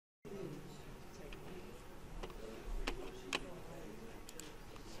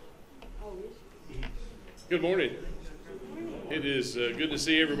Good morning. It is good to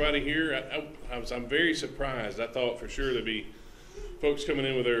see everybody here. I'm very surprised. I thought for sure there'd be folks coming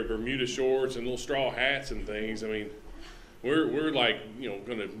in with their Bermuda shorts and little straw hats and things. I mean, we're like,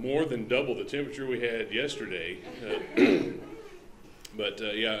 going to more than double the temperature we had yesterday. But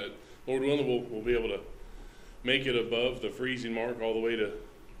yeah, Lord willing, we'll be able to make it above the freezing mark all the way to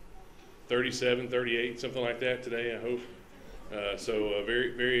 37, 38, something like that today, I hope. So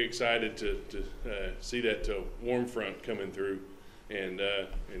very, very excited to see that warm front coming through, and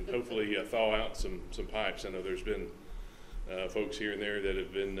hopefully thaw out some pipes. I know there's been folks here and there that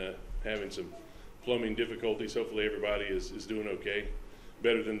have been having some plumbing difficulties. Hopefully everybody is doing okay,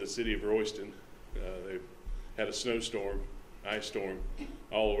 better than the city of Royston. They've had a snowstorm, ice storm,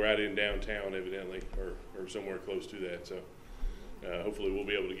 all right in downtown evidently, or somewhere close to that. So hopefully we'll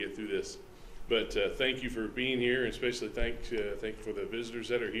be able to get through this. But thank you for being here, and especially thank you for the visitors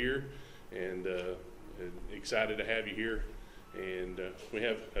that are here, and excited to have you here. And we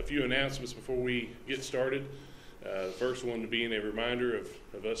have a few announcements before we get started. The first one being a reminder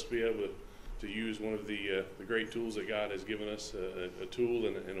of us to be able to use one of the great tools that God has given us, a tool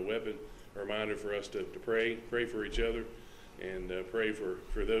and a weapon, a reminder for us to pray for each other, and pray for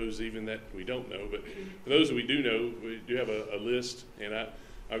those even that we don't know. But for those that we do know, we do have a list, and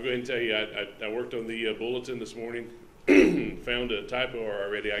I'll go ahead and tell you, I worked on the bulletin this morning, found a typo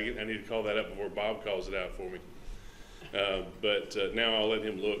already. I need to call that up before Bob calls it out for me. But now I'll let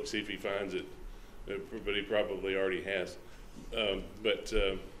him look, see if he finds it, but he probably already has. But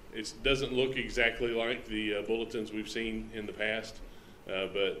it doesn't look exactly like the bulletins we've seen in the past,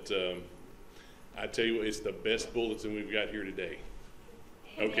 but I tell you what, it's the best bulletin we've got here today.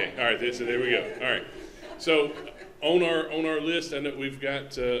 Okay, all right, so there we go. All right, so on our list, I know we've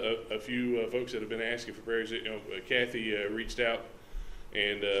got a few folks that have been asking for prayers. Kathy reached out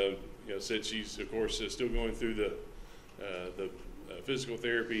and said she's of course still going through the physical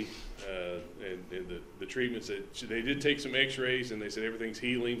therapy and the treatments. That they did take some X-rays and they said everything's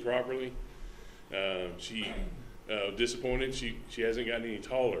healing properly. She disappointed she hasn't gotten any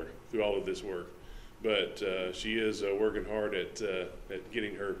taller through all of this work, but she is working hard at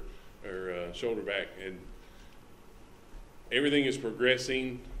getting her shoulder back, and everything is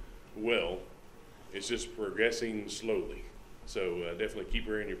progressing well. It's just progressing slowly. So definitely keep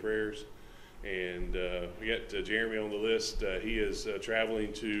her in your prayers. And we got Jeremy on the list. He is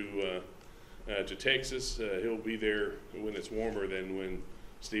traveling to Texas. He'll be there when it's warmer than when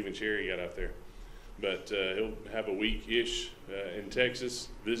Steve and Cherry got out there. But he'll have a week-ish in Texas,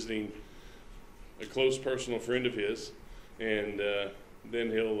 visiting a close personal friend of his, and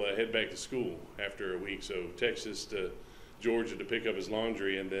then he'll head back to school after a week. So Texas to Georgia to pick up his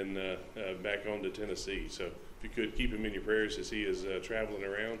laundry, and then back on to Tennessee. So if you could keep him in your prayers as he is traveling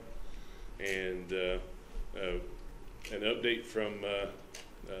around. And an update from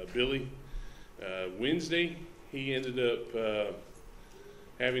Billy. Wednesday, he ended up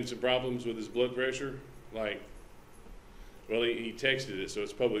having some problems with his blood pressure. He texted it, so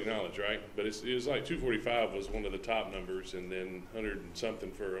it's public knowledge, right? But it was like 245 was one of the top numbers, and then 100 and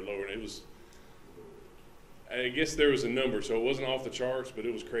something for a lower. And I guess there was a number, so it wasn't off the charts, but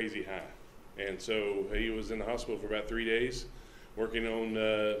it was crazy high. And so he was in the hospital for about 3 days, working on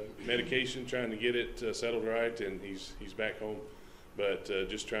medication, trying to get it settled right, and he's back home. But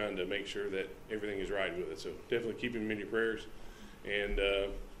just trying to make sure that everything is right with it. So definitely keep him in your prayers. And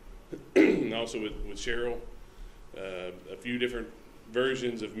also with Cheryl, a few different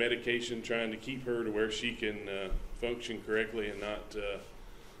versions of medication, trying to keep her to where she can function correctly and not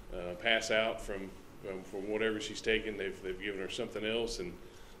pass out from whatever she's taken. They've given her something else, and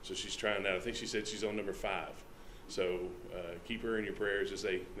so she's trying that. I think she said she's on number 5. So keep her in your prayers as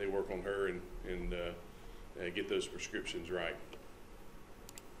they work on her and get those prescriptions right.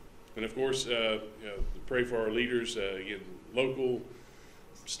 And of course, pray for our leaders, again, local,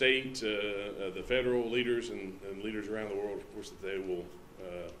 state, the federal leaders, and leaders around the world, of course, that they will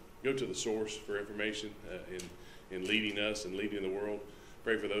go to the source for information in leading us and leading the world.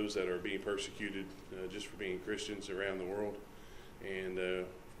 Pray for those that are being persecuted just for being Christians around the world. And of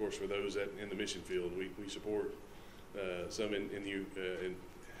course, for those that in the mission field, we support some in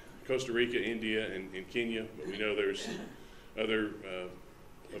Costa Rica, India, and Kenya. But we know there's other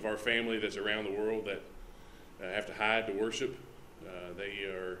of our family that's around the world that have to hide to worship. They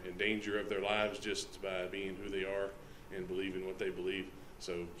are in danger of their lives just by being who they are and believing what they believe.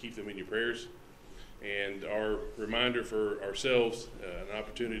 So keep them in your prayers. And our reminder for ourselves, an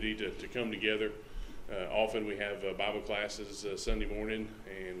opportunity to come together. Often we have Bible classes Sunday morning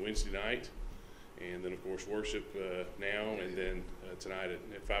and Wednesday night. and then of course worship now, and then tonight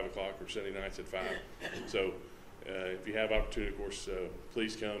at 5 o'clock, or Sunday nights at 5. So if you have opportunity, of course,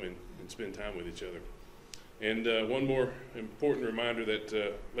 please come and spend time with each other. And one more important reminder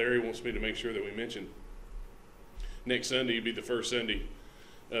that Larry wants me to make sure that we mention. Next Sunday will be the first Sunday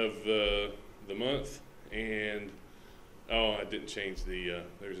of the month, and I didn't change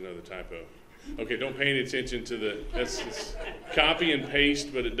there's another typo. Okay, don't pay any attention to that's copy and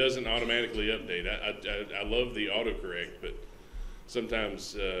paste, but it doesn't automatically update. I love the autocorrect, but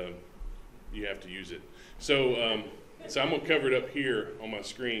sometimes you have to use it. So I'm going to cover it up here on my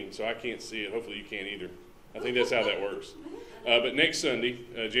screen so I can't see it. Hopefully you can't either. I think that's how that works. But next Sunday,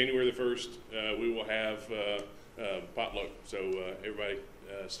 January the 1st, we will have potluck. So everybody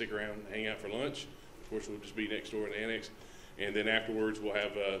stick around and hang out for lunch. Of course, we'll just be next door in the annex. And then afterwards, we'll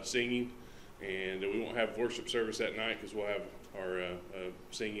have singing. And we won't have worship service that night because we'll have our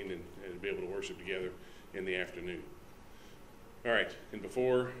singing and be able to worship together in the afternoon. All right, and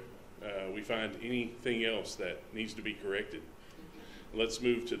before we find anything else that needs to be corrected, let's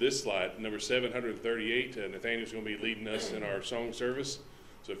move to this slide, number 738. Nathaniel's going to be leading us in our song service.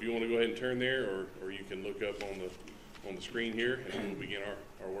 So if you want to go ahead and turn there, or you can look up on the screen here, and we'll begin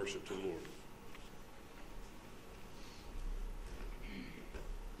our worship to the Lord.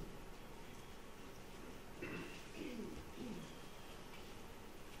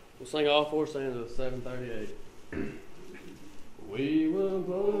 We'll sing all 4 stanzas of 738. We will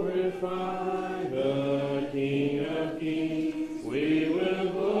glorify the King of Kings. We will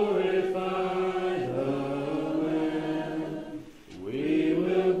glorify the Lamb. We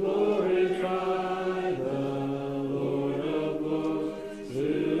will glorify the Lord of Lords,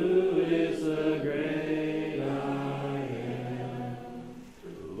 who is the great I am.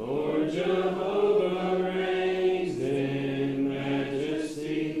 Lord Jehovah reigns in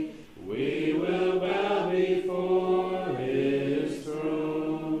majesty. We will bow before His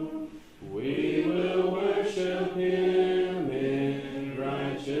throne. We will worship Him in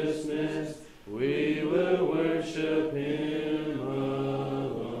righteousness. We will worship Him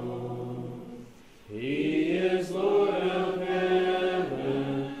alone. He is Lord of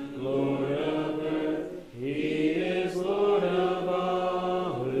heaven, Lord of earth. He is Lord of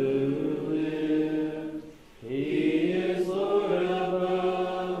all who live. He is Lord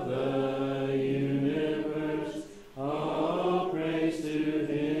above the universe. All praise to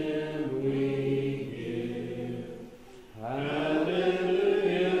Him we give.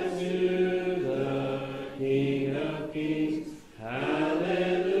 Hallelujah to the King of Kings.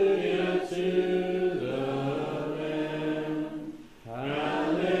 Hallelujah to the Lamb.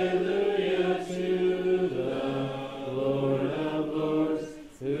 Hallelujah to the Lord of Lords,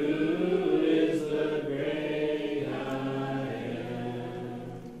 who is the great I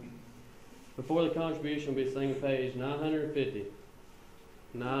am. Before the contribution, we'll be singing page 950.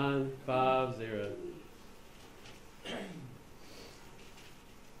 950.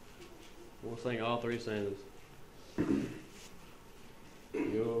 We'll sing all 3 stanzas.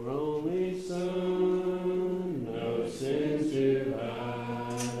 Your only Son, no sin to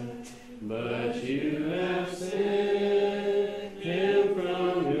hide, but you have sent Him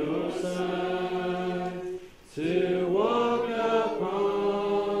from your side to walk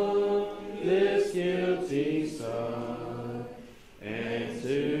upon this guilty side and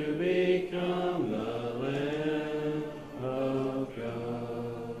to become the Lamb of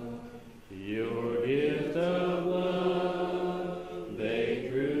God. Your gift of love they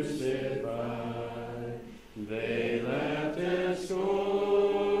crucified. They laughed and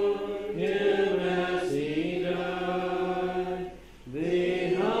scorned Him as He died.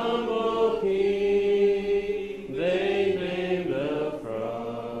 The humble King they named a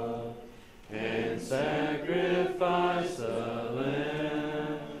fraud and sacrificed the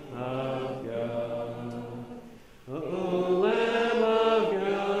Lamb of God. Oh, Lamb of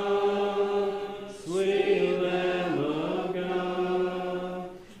God, sweet Lamb of God,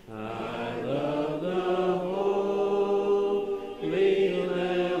 I love the holy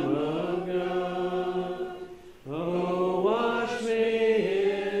Lamb of God. Oh, wash me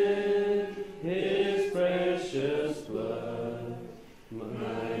in His precious blood,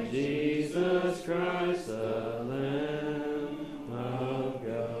 my Jesus Christ, the Lamb of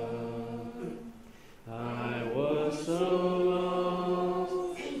God. I was so lost,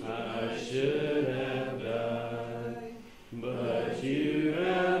 I should have died, but you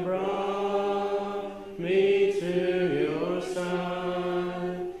have brought me to your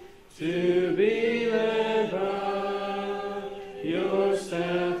side, to be led by your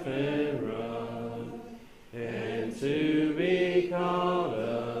staff and rod, and to be called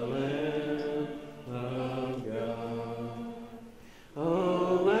a Lamb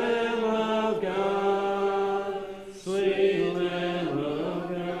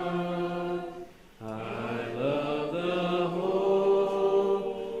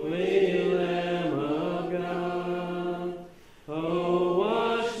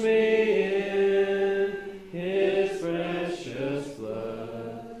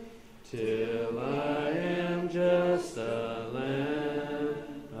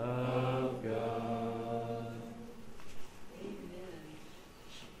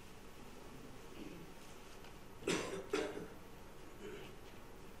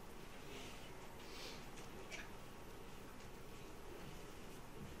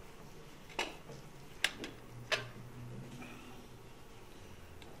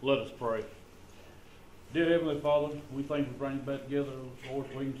Let us pray. Dear Heavenly Father, we thank you for bringing us back together, Lord,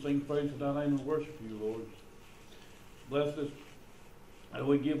 so we can sing praise to thy name and worship you, Lord. Bless us as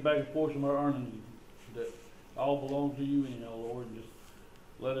we give back a portion of our earnings that all belongs to you anyhow, Lord, and just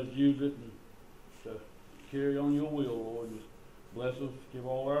let us use it and to carry on your will, Lord. Just bless us, give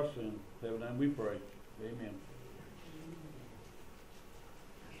all our sins. In heaven's name we pray. Amen.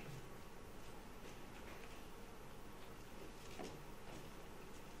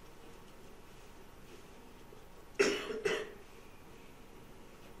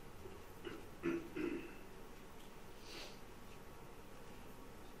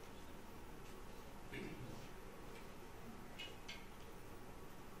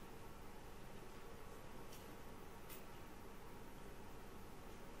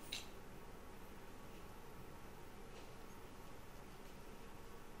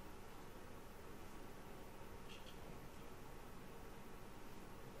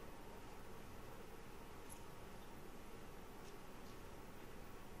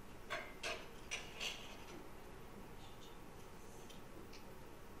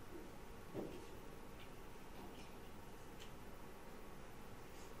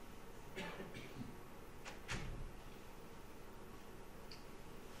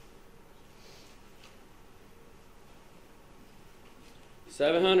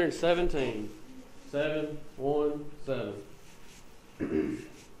 $717. 717.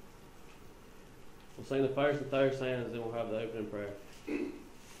 We'll sing the first and third stanzas, then we'll have the opening prayer.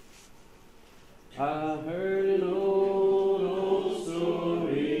 I heard an old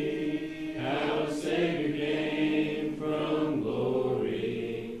story, how a Savior came from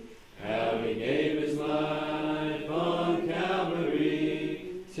glory, how he gave his life on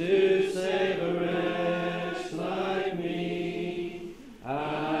Calvary to save a wretch like me.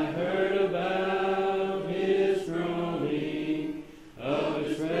 I heard about his groaning, of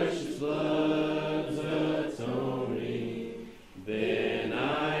his precious blood's atoning. Then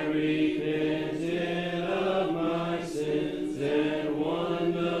I repented of my sins and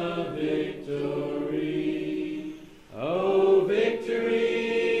won the victory. Oh,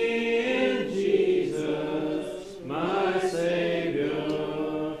 victory in Jesus, my Savior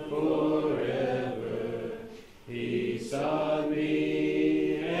forever. He sought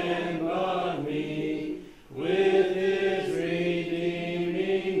me and bought me with his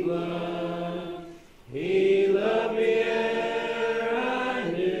redeeming blood. He loved me ere I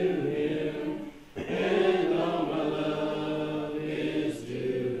knew him, and all my love is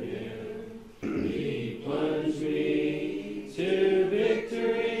due him. He plunged me to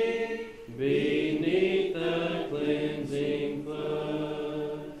victory beneath the cleansing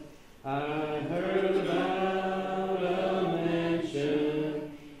flood. I heard about a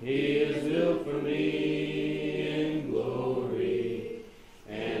mansion he has built for me in glory,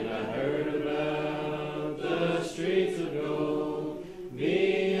 and I heard about the streets of gold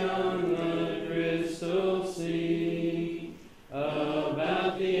beyond the crystal sea,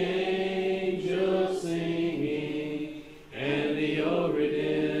 about the angels singing and the old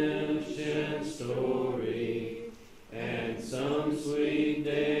redemption story. And some sweet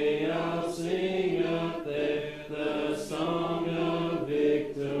day I'll sing up there the song of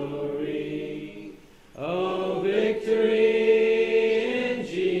victory. Oh, victory in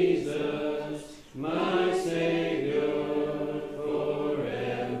Jesus, my Savior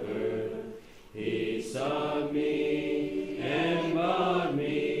forever. He sought me and bought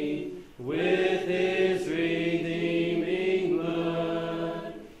me with his redeeming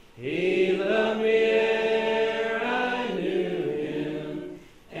blood. He loved me ere I knew him,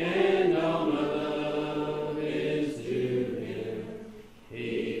 and all my love is due him.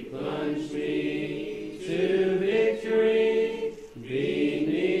 He plunged me to victory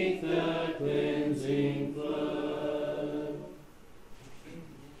beneath the cleansing flood.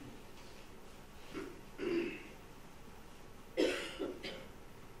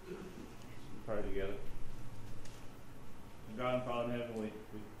 Pray together. God and Father in heaven,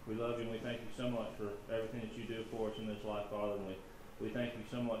 we love you and we thank you so much for everything that you do for us in this life, Father. And we thank you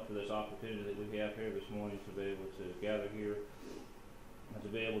so much for this opportunity that we have here this morning to be able to gather here and to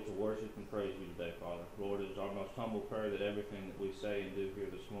be able to worship and praise you today, Father. Lord, it is our most humble prayer that everything that we say and do here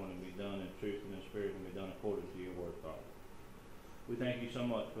this morning be done in truth and in spirit and be done according to your word, Father. We thank you so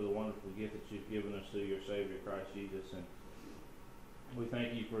much for the wonderful gift that you've given us through your Savior, Christ Jesus. And we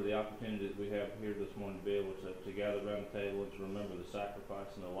thank you for the opportunity that we have here this morning to be able to gather around the table and to remember the sacrifice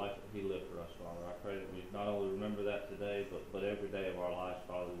and the life that he lived for us, Father. I pray that we not only remember that today, but every day of our lives,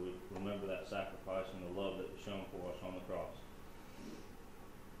 Father, we remember that sacrifice and the love that was shown for us on the cross.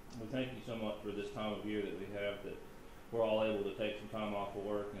 We thank you so much for this time of year that we have, that we're all able to take some time off of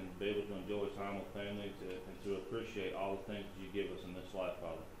work and be able to enjoy time with family and to appreciate all the things you give us in this life,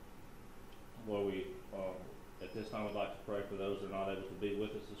 Father. Lord, at this time I'd like to pray for those that are not able to be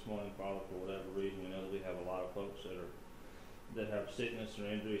with us this morning, Father, for whatever reason. We know that we have a lot of folks that have sickness or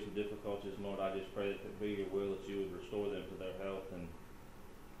injuries and difficulties. And Lord, I just pray that it be your will that you would restore them to their health and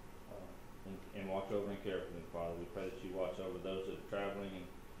watch over and care for them, Father. We pray that you watch over those that are traveling, and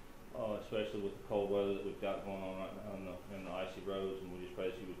especially with the cold weather that we've got going on right now in the icy roads, and we just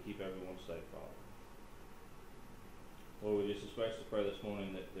pray that you would keep everyone safe, Father. Lord, we just especially pray this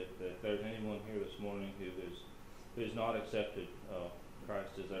morning that if there's anyone here this morning who has not accepted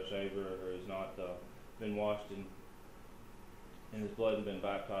Christ as their Savior, or has not been washed in His blood and been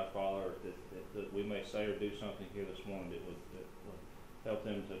baptized, Father, that we may say or do something here this morning that would help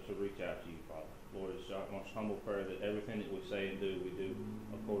them to reach out to you, Father. Lord, it's our most humble prayer that everything that we say and do, we do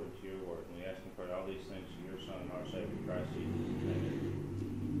according to your word. And we ask and pray all these things to your Son, our Savior, Christ Jesus.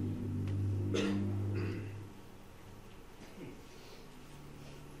 Amen.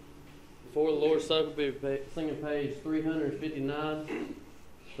 Before the Lord's Supper, we'll be singing page 359,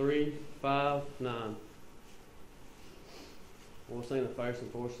 359. We'll sing the first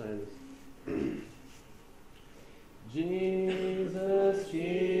and fourth stanzas. Jesus,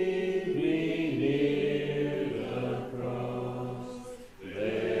 keep me near the cross,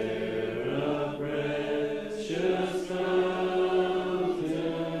 there a precious fountain,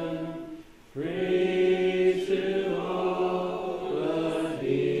 free to all a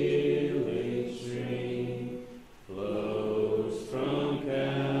healing stream, flows from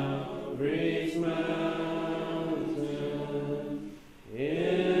Calvary's mountain.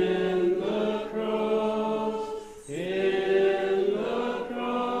 In the cross,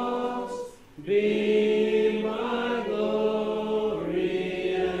 be my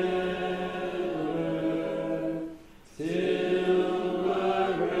glory ever, till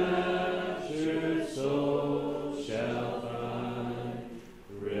my raptured soul shall find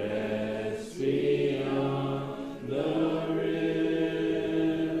rest beyond the river.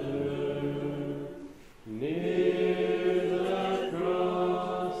 Near the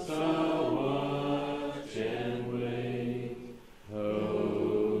cross I'll watch and wait,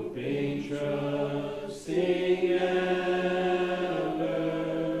 hoping, trusting ever,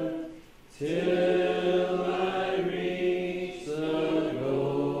 till I reach the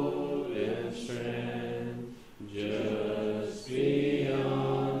golden strand, just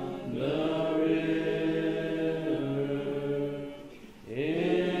beyond the river.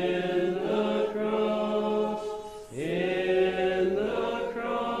 In the cross,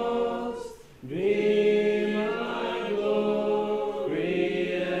 be my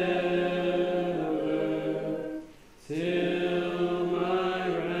glory ever, till my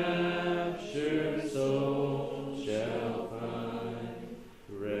raptured soul shall find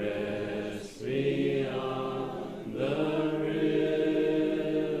rest beyond the river.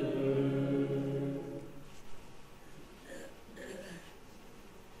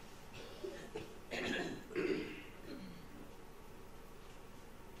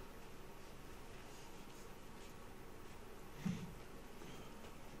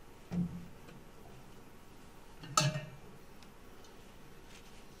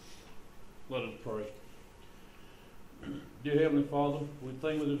 Let us pray. Dear Heavenly Father, we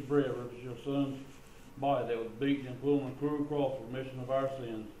thank you for this bread, which is your Son's body that was beaten and put on a cruel cross for remission of our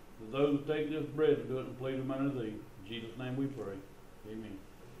sins. For those who take this bread and do it in plea of man of thee. In Jesus' name we pray. Amen.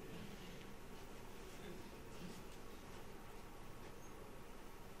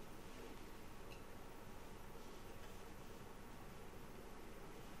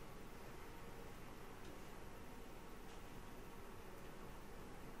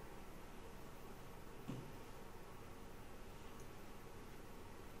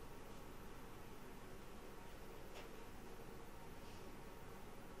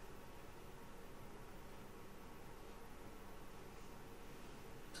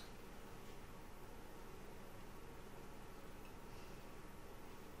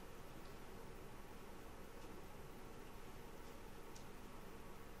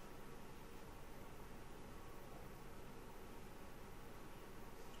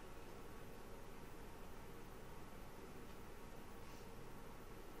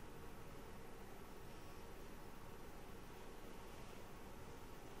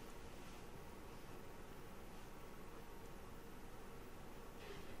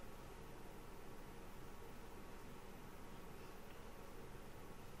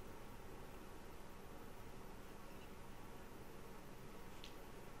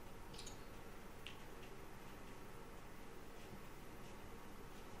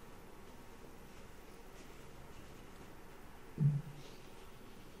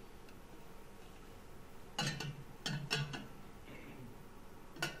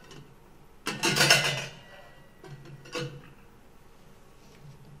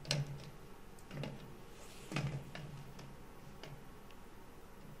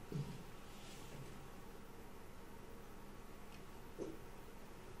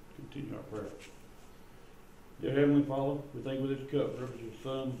 prayer. Dear Heavenly Father, we thank you for this cup represents your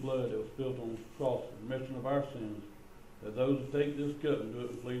Son's blood that was spilled on the cross for the remission of our sins, that those who take this cup and do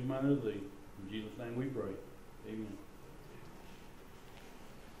it in pleasing manner of thee. In Jesus' name we pray. Amen.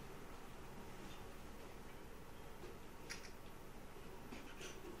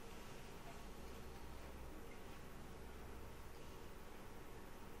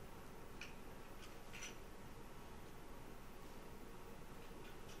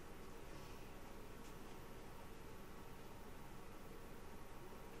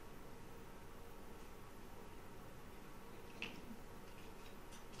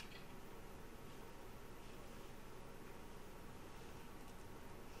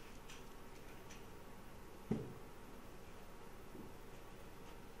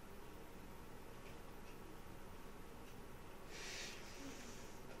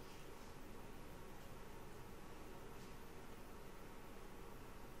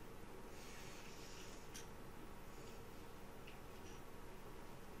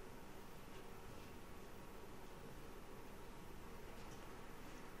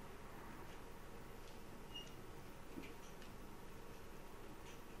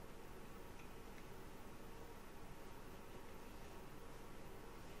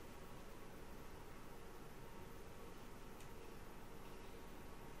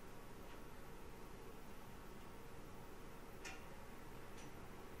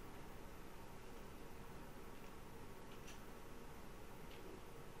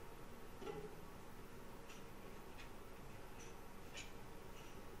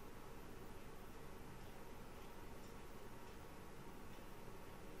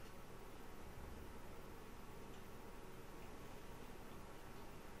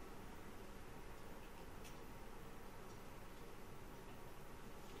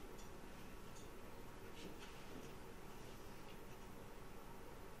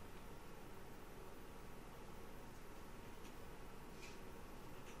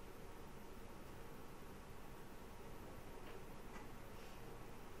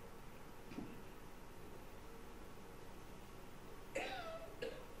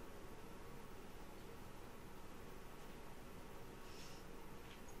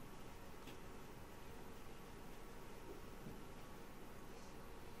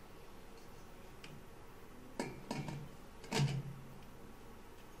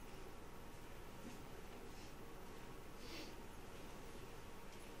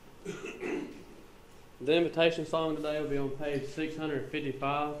 The invitation song today will be on page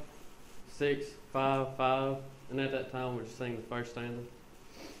 655, 655, and at that time we'll just sing the first stanza.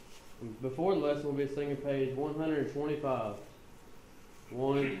 Before the lesson, we'll be singing page 125.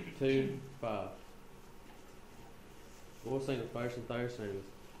 1, 2, 5. We'll sing the first and third stanzas.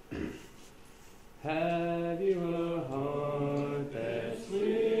 Have you a heart that's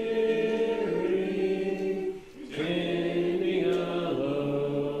weary, standing a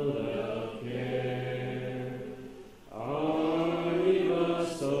load of care? Are you a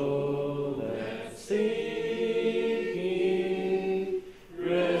soul that's seeking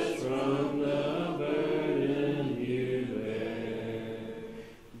rest from the burden you bear?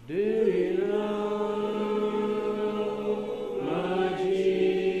 Do you know my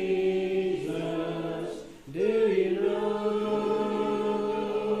Jesus? Do you know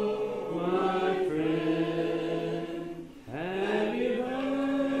my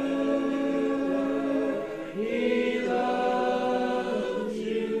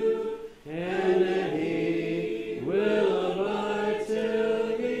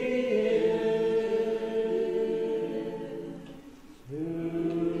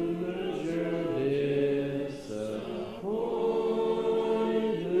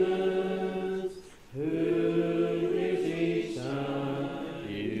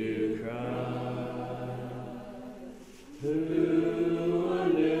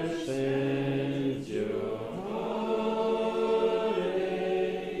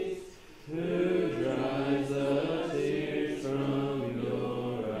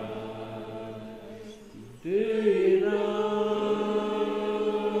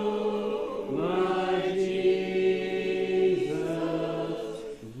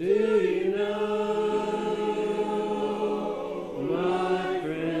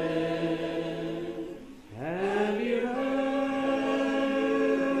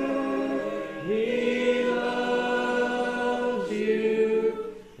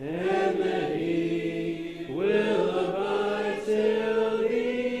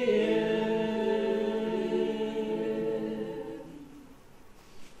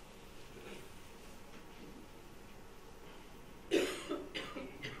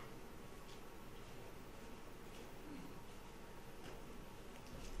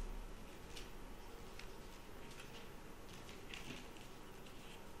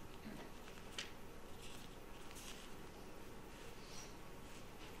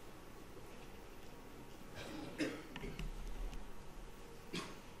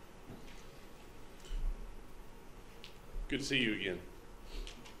Good to see you again.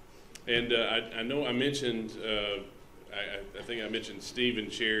 And I know I mentioned, I think I mentioned Steve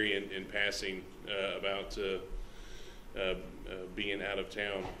and Sherry in passing about being out of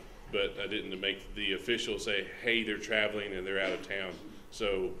town, but I didn't make the official say, hey, they're traveling and they're out of town.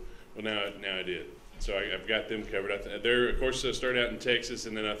 So, well, now I did. So I've got them covered. They're, of course, started out in Texas,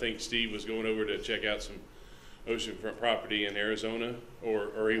 and then I think Steve was going over to check out some oceanfront property in Arizona,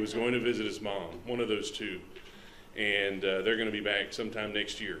 or he was going to visit his mom, one of those two. And they're going to be back sometime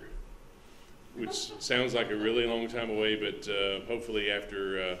next year, which sounds like a really long time away, but hopefully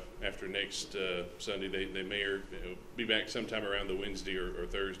after next Sunday, they may be back sometime around the Wednesday or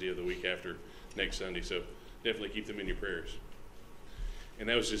Thursday of the week after next Sunday. So definitely keep them in your prayers. And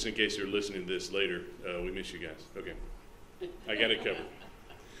that was just in case you're listening to this later. We miss you guys. Okay, I got it covered.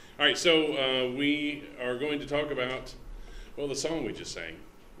 All right, so we are going to talk about, well, the song we just sang.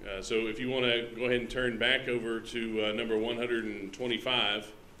 So if you want to go ahead and turn back over to number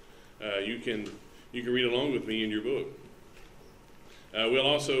 125, you can read along with me in your book. We'll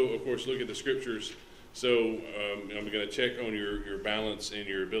also, of course, look at the scriptures. So I'm going to check on your balance and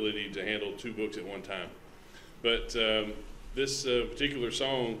your ability to handle two books at one time. But this particular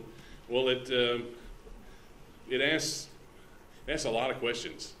song, well, it asks a lot of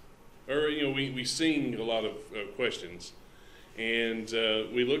questions. Or, we sing a lot of questions. And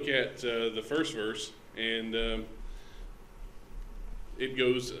we look at the first verse, and it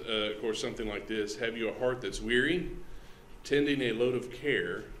goes, of course, something like this. Have you a heart that's weary, tending a load of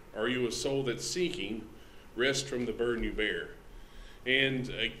care? Are you a soul that's seeking rest from the burden you bear?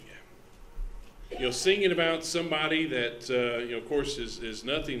 And, singing about somebody that, of course, is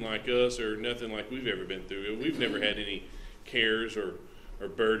nothing like us or nothing like we've ever been through. We've never had any cares or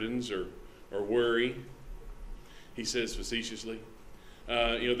burdens or worry. He says facetiously.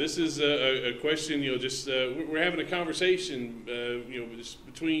 This is a question, just we're having a conversation, just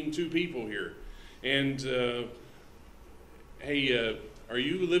between two people here. And, hey, are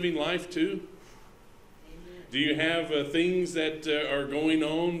you living life too? Amen. Do you have things that are going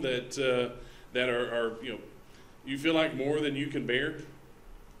on that are you feel like more than you can bear?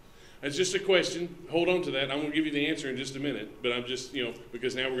 It's just a question. Hold on to that. I'm going to give you the answer in just a minute. But I'm just,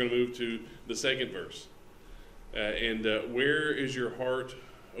 because now we're going to move to the second verse. Where is your heart,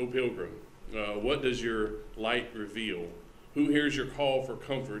 O pilgrim? What does your light reveal? Who hears your call for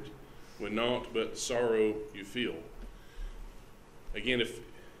comfort when naught but sorrow you feel? Again, if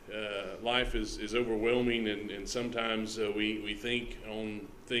life is overwhelming and sometimes we think on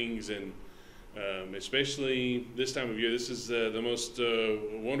things, and especially this time of year, this is the most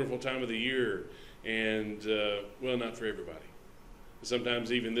wonderful time of the year, and well, not for everybody.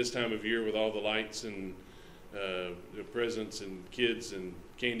 Sometimes even this time of year with all the lights and the presents and kids and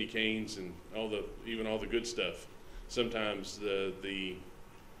candy canes and even all the good stuff, sometimes the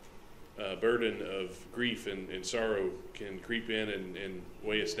burden of grief and sorrow can creep in and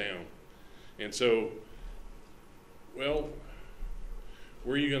weigh us down. And so, well,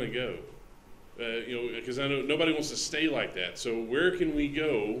 where are you going to go? Because I know nobody wants to stay like that. So where can we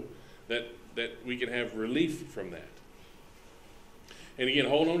go that we can have relief from that? And again,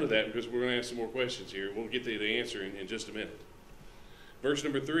 hold on to that, because we're going to ask some more questions here. We'll get to the answer in just a minute. Verse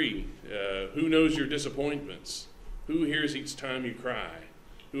number 3, who knows your disappointments? Who hears each time you cry?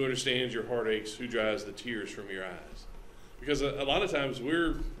 Who understands your heartaches? Who dries the tears from your eyes? Because a lot of times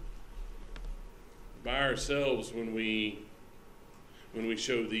we're by ourselves when we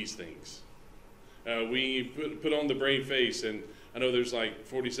show these things. We put on the brave face, and I know there's like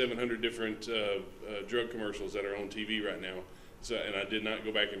 4,700 different drug commercials that are on TV right now. So, and I did not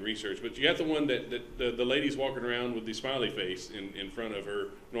go back and research, but you got the one that the lady's walking around with the smiley face in front of her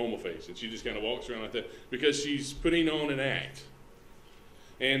normal face, and she just kind of walks around like that because she's putting on an act.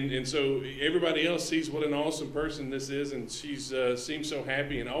 And so everybody else sees what an awesome person this is, and she's seems so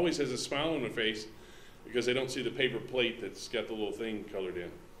happy and always has a smile on her face because they don't see the paper plate that's got the little thing colored in.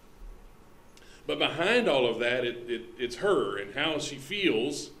 But behind all of that, it's her and how she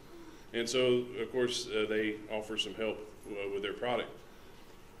feels, and so of course they offer some help with their product.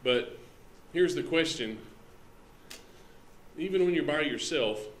 But here's the question: even when you're by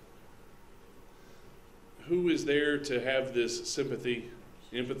yourself, who is there to have this sympathy,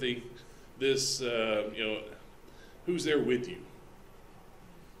 empathy, this who's there with you?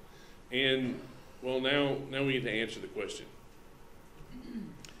 And well, now we get to answer the question.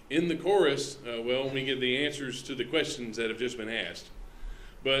 In the chorus, we get the answers to the questions that have just been asked,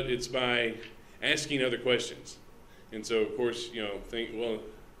 but it's by asking other questions. And so, of course, think, well,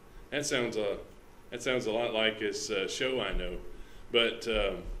 that sounds a lot like this show I know, but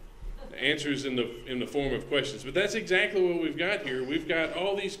answers in the form of questions. But that's exactly what we've got here. We've got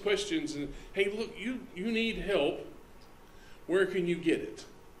all these questions, and hey, look, you need help. Where can you get it?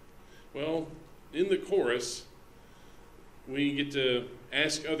 Well, in the chorus, we get to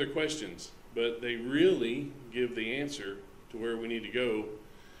ask other questions, but they really give the answer to where we need to go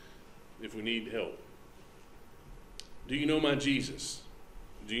if we need help. Do you know my Jesus?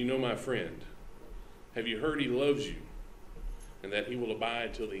 Do you know my friend? Have you heard he loves you and that he will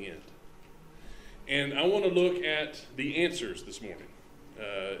abide till the end? And I want to look at the answers this morning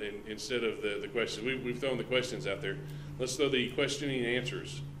instead of the questions. We've thrown the questions out there. Let's throw the questioning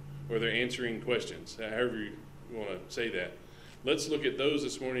answers, or the answering questions, however you want to say that. Let's look at those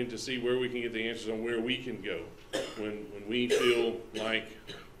this morning to see where we can get the answers on where we can go when we feel like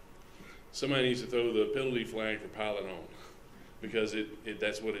somebody needs to throw the penalty flag for piling on, because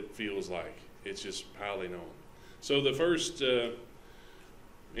that's what it feels like. It's just piling on. So the first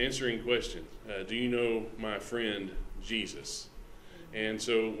answering question, do you know my friend Jesus? And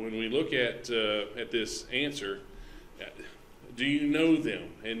so when we look at this answer, do you know them?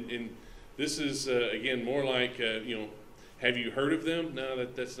 And this is, again, more like, have you heard of them? No,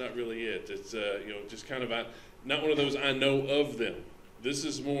 that's not really it. It's, just kind of not one of those I know of them. This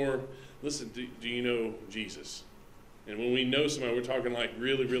is more, listen, do you know Jesus? And when we know somebody, we're talking like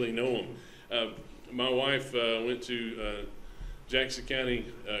really, really know them. My wife went to Jackson County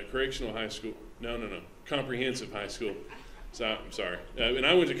Correctional High School. No, Comprehensive High School. So, I'm sorry. And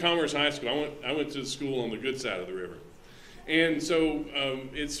I went to Commerce High School. I went to the school on the good side of the river. And so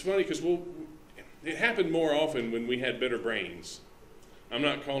it's funny because it happened more often when we had better brains. I'm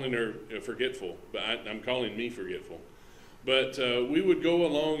not calling her forgetful, but I'm calling me forgetful. But we would go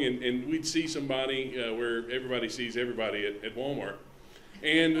along and we'd see somebody where everybody sees everybody at Walmart.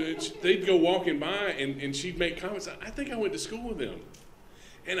 And they'd go walking by and she'd make comments. I think I went to school with them.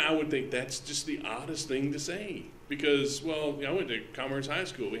 And I would think that's just the oddest thing to say. Because, well, I went to Commerce High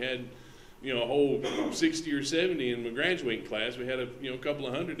School. We had, a whole 60 or 70 in my graduating class. We had a couple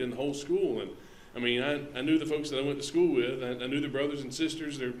of hundred in the whole school. And I mean, I knew the folks that I went to school with. I knew their brothers and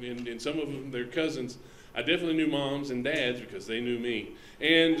sisters, and some of them, their cousins. I definitely knew moms and dads because they knew me.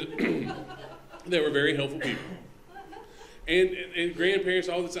 And they were very helpful people. And grandparents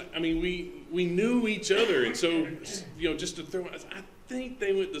all the time. I mean, we knew each other. And so, just to throw, I think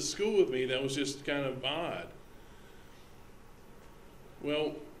they went to school with me. That was just kind of odd.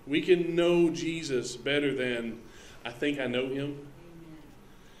 Well, we can know Jesus better than I think I know him.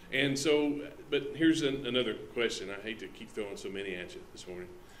 And so, but here's another question. I hate to keep throwing so many at you this morning.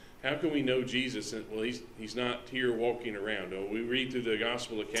 How can we know Jesus? Well, he's not here walking around. We read through the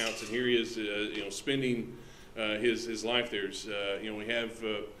gospel accounts, and here he is, spending his life. There's, we have,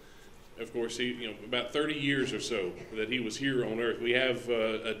 of course, about 30 years or so that he was here on earth. We have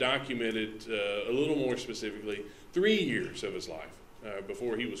documented a little more specifically 3 years of his life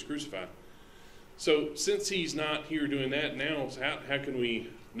before he was crucified. So since he's not here doing that now, how can we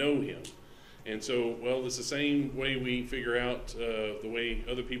know him? And so, well, it's the same way we figure out the way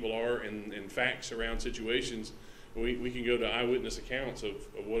other people are and facts around situations. We can go to eyewitness accounts of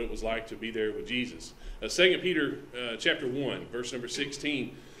what it was like to be there with Jesus. 2 Peter chapter 1, verse number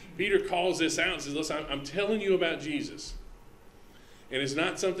 16, Peter calls this out and says, listen, I'm telling you about Jesus. And it's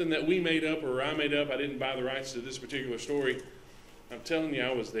not something that we made up or I made up. I didn't buy the rights to this particular story. I'm telling you,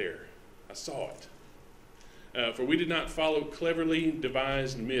 I was there. I saw it. For we did not follow cleverly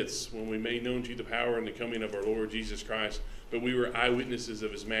devised myths when we made known to you the power and the coming of our Lord Jesus Christ, but we were eyewitnesses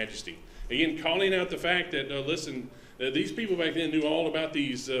of his majesty. Again, calling out the fact that, these people back then knew all about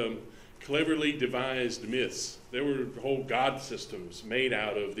these cleverly devised myths. There were whole god systems made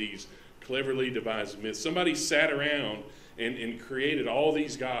out of these cleverly devised myths. Somebody sat around and created all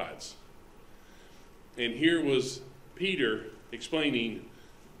these gods. And here was Peter explaining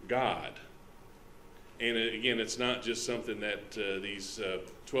God. And again, it's not just something that these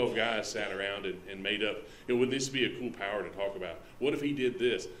 12 guys sat around and made up. Would this be a cool power to talk about? What if he did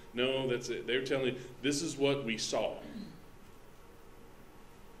this? No, that's it. They're telling you, this is what we saw.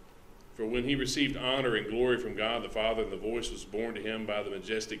 For when he received honor and glory from God the Father, and the voice was borne to him by the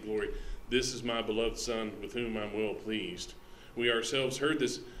majestic glory, this is my beloved Son, with whom I'm well pleased. We ourselves heard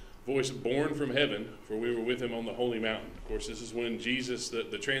this voice born from heaven, for we were with him on the holy mountain. Of course, this is when Jesus,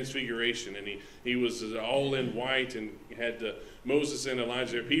 the transfiguration, and he was all in white and had Moses and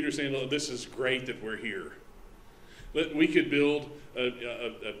Elijah there. Peter saying, look, this is great that we're here. We could build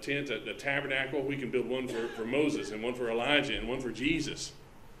a tent, a tabernacle. We can build one for Moses and one for Elijah and one for Jesus.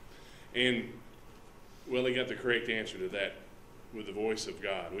 And, well, they got the correct answer to that with the voice of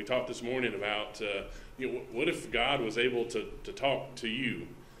God. We talked this morning about, what if God was able to talk to you?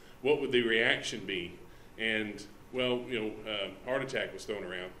 what would the reaction be? And, well, heart attack was thrown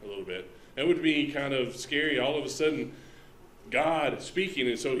around a little bit. That would be kind of scary. All of a sudden, God speaking.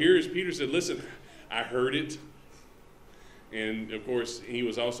 And so here's Peter said, listen, I heard it. And, of course, he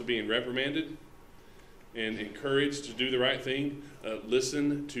was also being reprimanded and encouraged to do the right thing.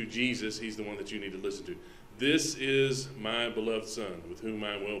 Listen to Jesus. He's the one that you need to listen to. This is my beloved Son, with whom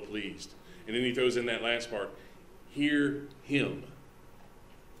I am well pleased. And then he throws in that last part, hear him.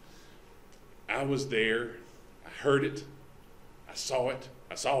 I was there. I heard it. I saw it.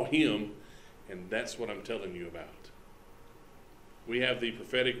 I saw him. And that's what I'm telling you about. We have the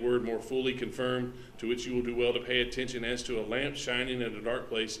prophetic word more fully confirmed, to which you will do well to pay attention as to a lamp shining in a dark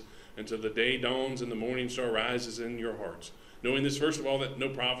place until the day dawns and the morning star rises in your hearts. Knowing this, first of all, that no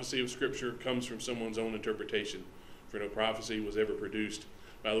prophecy of Scripture comes from someone's own interpretation, for no prophecy was ever produced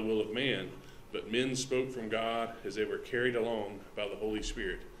by the will of man, but men spoke from God as they were carried along by the Holy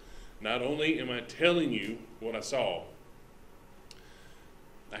Spirit. Not only am I telling you what I saw,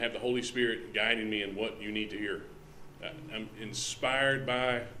 I have the Holy Spirit guiding me in what you need to hear. I'm inspired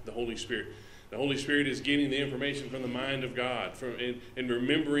by the Holy Spirit. The Holy Spirit is getting the information from the mind of God, and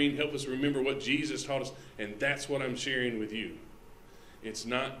remembering, help us remember what Jesus taught us, and that's what I'm sharing with you. It's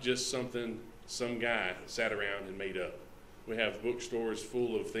not just something some guy sat around and made up. We have bookstores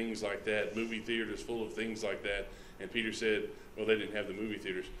full of things like that, movie theaters full of things like that, and Peter said, well, they didn't have the movie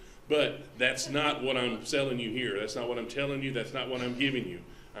theaters. But that's not what I'm selling you here. That's not what I'm telling you. That's not what I'm giving you.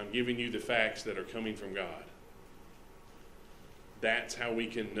 I'm giving you the facts that are coming from God. That's how we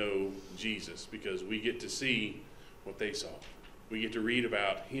can know Jesus, because we get to see what they saw. We get to read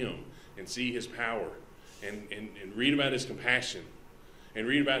about him and see his power and read about his compassion and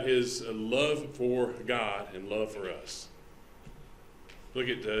read about his love for God and love for us. Look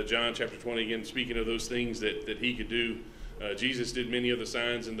at John chapter 20 again, speaking of those things that he could do. Jesus did many other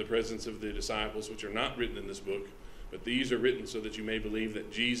signs in the presence of the disciples, which are not written in this book, but these are written so that you may believe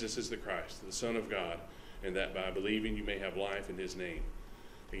that Jesus is the Christ, the Son of God, and that by believing you may have life in his name.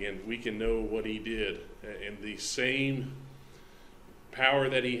 Again, we can know what he did, and the same power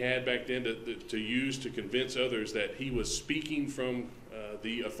that he had back then to use to convince others that he was speaking from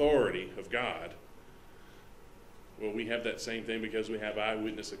the authority of God. Well, we have that same thing because we have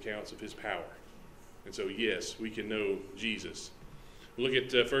eyewitness accounts of his power. And so, yes, we can know Jesus. Look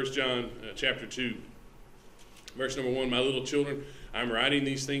at 1 John chapter 2, verse number 1. My little children, I'm writing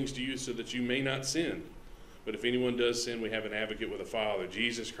these things to you so that you may not sin. But if anyone does sin, we have an advocate with the Father,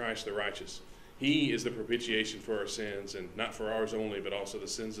 Jesus Christ the righteous. He is the propitiation for our sins, and not for ours only, but also the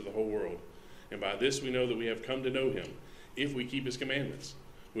sins of the whole world. And by this we know that we have come to know him, if we keep his commandments.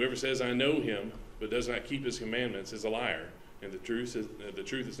 Whoever says, I know him, but does not keep his commandments, is a liar, and the truth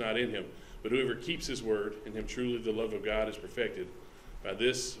is not in him. But whoever keeps his word, in him truly the love of God is perfected. By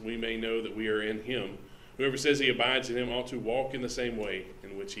this we may know that we are in him. Whoever says he abides in him ought to walk in the same way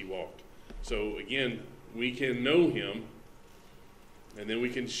in which he walked. So again, we can know him, and then we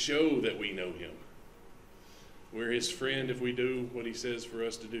can show that we know him. We're his friend if we do what he says for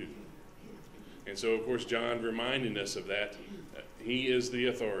us to do. And so, of course, John reminding us of that. He is the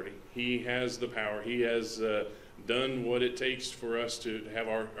authority. He has the power. He has done what it takes for us to have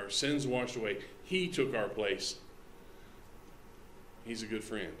our sins washed away. He took our place. He's a good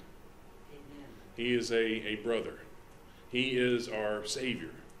friend. Amen. He is a brother. He is our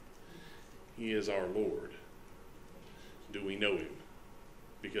Savior. He is our Lord. Do we know him?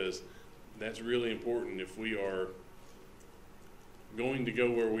 Because that's really important if we are going to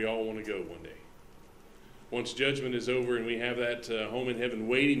go where we all want to go one day. Once judgment is over and we have that home in heaven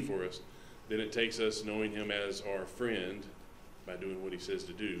waiting for us, then it takes us knowing him as our friend by doing what he says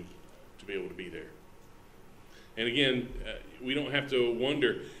to do to be able to be there. And again, we don't have to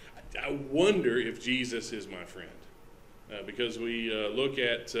wonder. I wonder if Jesus is my friend. Because we look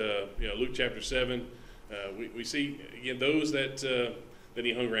at Luke chapter 7, we see again those that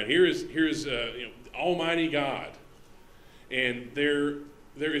he hung around. Here is Almighty God, and there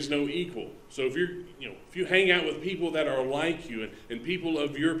is no equal. So if you hang out with people that are like you and people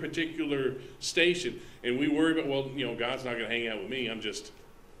of your particular station, and we worry about God's not going to hang out with me. I'm just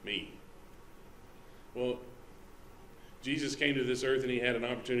me. Well, Jesus came to this earth and he had an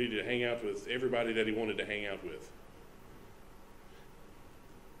opportunity to hang out with everybody that he wanted to hang out with.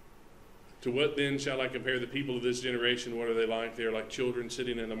 To what then shall I compare the people of this generation? What are they like? They are like children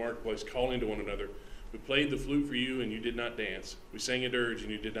sitting in the marketplace calling to one another. We played the flute for you and you did not dance. We sang a dirge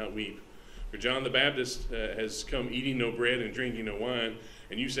and you did not weep. For John the Baptist has come eating no bread and drinking no wine,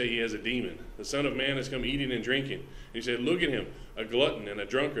 and you say he has a demon. The Son of Man has come eating and drinking. And you say, look at him, a glutton and a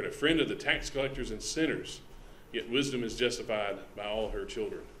drunkard, a friend of the tax collectors and sinners. Yet wisdom is justified by all her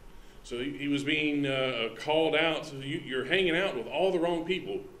children. So he was being called out. So you're hanging out with all the wrong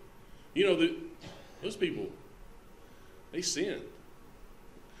people. You know, those people, they sin.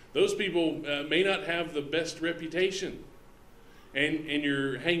 Those people may not have the best reputation, and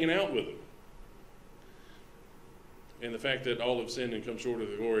you're hanging out with them. And the fact that all have sinned and come short of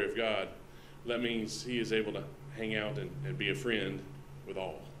the glory of God, that means he is able to hang out and be a friend with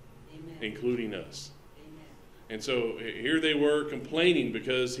all, Amen. Including us. Amen. And so here they were complaining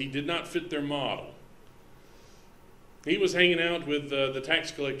because he did not fit their model. He was hanging out with the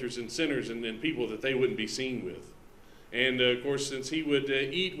tax collectors and sinners and people that they wouldn't be seen with. And of course, since he would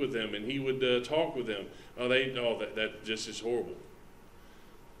eat with them and he would talk with them, that just is horrible.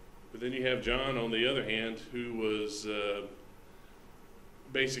 But then you have John, on the other hand, who was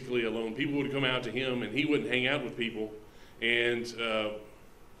basically alone. People would come out to him, and he wouldn't hang out with people. And,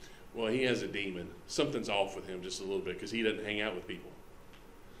 he has a demon. Something's off with him just a little bit because he doesn't hang out with people.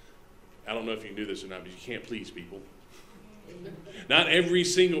 I don't know if you knew this or not, but you can't please people. Not every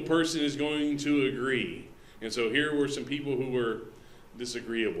single person is going to agree. And so here were some people who were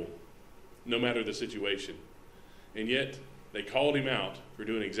disagreeable, no matter the situation. And yet, they called him out for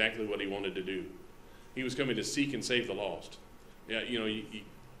doing exactly what he wanted to do. He was coming to seek and save the lost. Yeah, you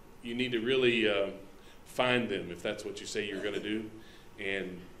need to really find them if that's what you say you're going to do.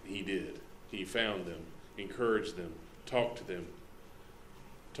 And he did. He found them, encouraged them, talked to them,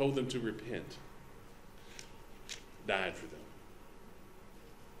 told them to repent, died for them.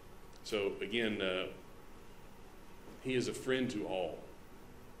 So again, he is a friend to all.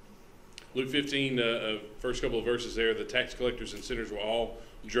 Luke 15, first couple of verses there, the tax collectors and sinners were all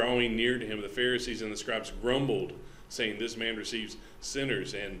drawing near to him. The Pharisees and the scribes grumbled, saying, "This man receives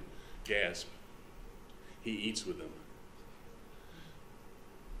sinners," and gasp, he eats with them.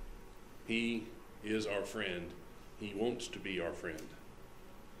 He is our friend. He wants to be our friend.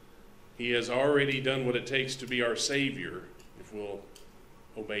 He has already done what it takes to be our Savior if we'll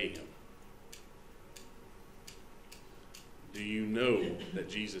obey him. Do you know that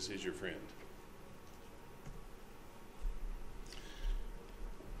Jesus is your friend?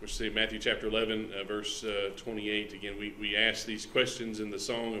 We'll see Matthew chapter 11, verse 28. Again, we ask these questions in the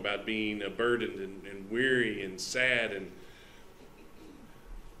song about being burdened and weary and sad. And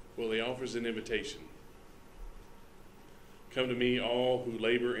well, he offers an invitation. Come to me, all who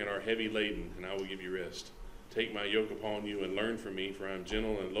labor and are heavy laden, and I will give you rest. Take my yoke upon you and learn from me, for I am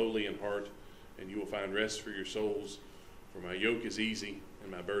gentle and lowly in heart, and you will find rest for your souls. For my yoke is easy and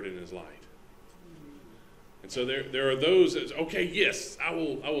my burden is light. And so there are those that, okay, yes, I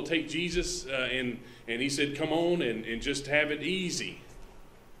will take Jesus, and he said, come on and just have it easy.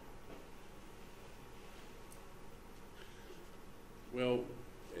 Well,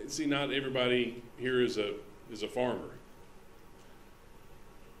 see, not everybody here is a farmer.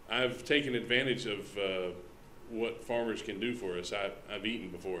 I've taken advantage of what farmers can do for us. I've eaten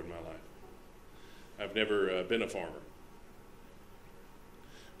before in my life. I've never been a farmer.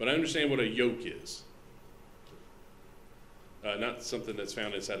 But I understand what a yoke is. Not something that's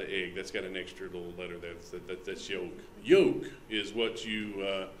found inside an egg. That's got an extra little letter there. That's yoke. Yoke is what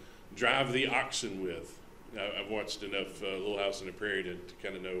you drive the oxen with. I've watched enough Little House on the Prairie to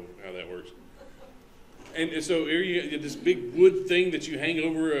kind of know how that works. And so here you get this big wood thing that you hang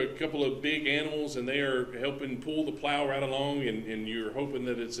over a couple of big animals, and they are helping pull the plow right along, and you're hoping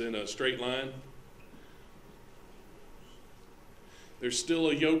that it's in a straight line. There's still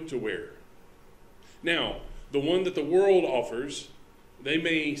a yoke to wear. Now, the one that the world offers, they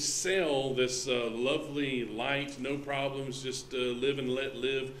may sell this lovely, light, no problems, just live and let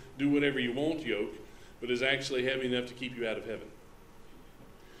live, do whatever you want yoke, but is actually heavy enough to keep you out of heaven.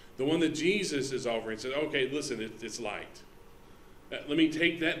 The one that Jesus is offering says, okay, listen, it's light. Let me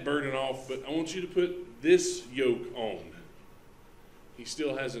take that burden off, but I want you to put this yoke on. He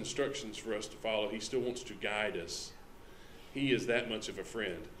still has instructions for us to follow. He still wants to guide us. He is that much of a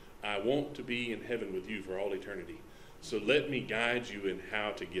friend. I want to be in heaven with you for all eternity. So let me guide you in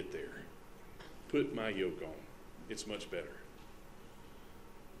how to get there. Put my yoke on. It's much better.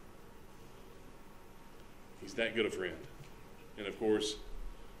 He's that good a friend. And of course,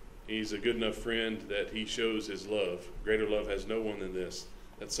 he's a good enough friend that he shows his love. Greater love has no one than this,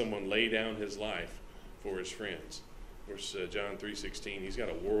 that someone lay down his life for his friends. Of course, John 3:16, he's got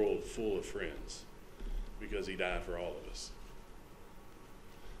a world full of friends because he died for all of us.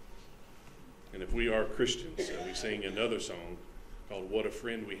 And if we are Christians, we sing another song called What a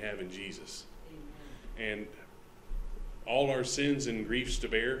Friend We Have in Jesus. Amen. And all our sins and griefs to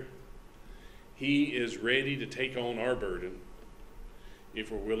bear, he is ready to take on our burden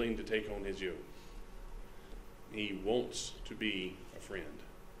if we're willing to take on his yoke. He wants to be a friend.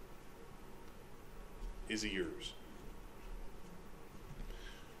 Is he yours?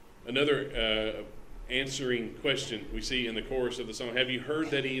 Another answering question we see in the chorus of the song, have you heard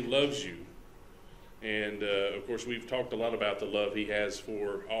that he loves you? And of course, we've talked a lot about the love he has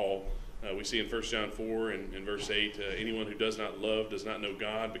for all. We see in 1 John 4 and verse 8, anyone who does not love does not know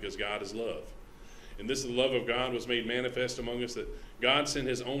God, because God is love. And this, the love of God was made manifest among us, that God sent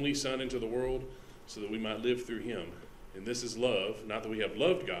his only Son into the world so that we might live through him. And this is love, not that we have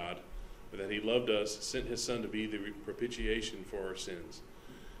loved God, but that he loved us, sent his Son to be the propitiation for our sins.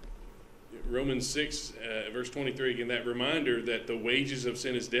 Romans 6, verse 23, again, that reminder that the wages of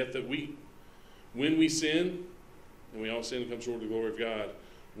sin is death, that when we sin, and we all sin and come short of the glory of God,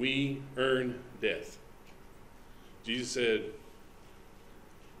 we earn death. Jesus said,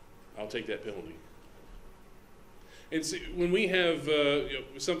 I'll take that penalty. And see, when we have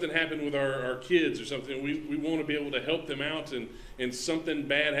something happen with our kids or something, we want to be able to help them out, and something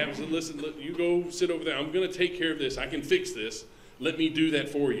bad happens. And listen, you go sit over there. I'm going to take care of this. I can fix this. Let me do that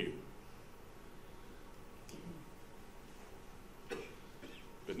for you.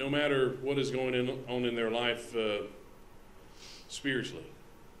 But no matter what is going on in their life spiritually,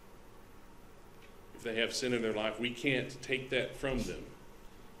 if they have sin in their life, we can't take that from them,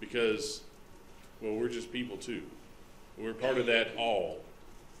 because, well, we're just people too. We're part of that. All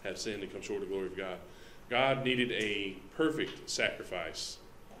have sinned and come short of the glory of God. God needed a perfect sacrifice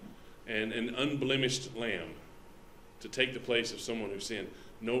and an unblemished lamb to take the place of someone who sinned.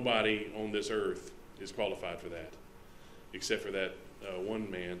 Nobody on this earth is qualified for that, except for that one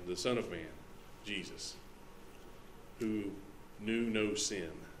man, the Son of Man, Jesus, who knew no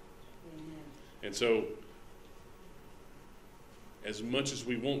sin. Amen. And so, as much as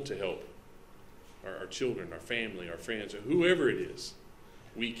we want to help our children, our family, our friends, or whoever it is,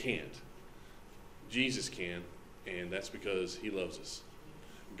 we can't. Jesus can, and that's because he loves us.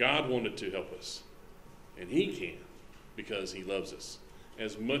 God wanted to help us, and he can because he loves us.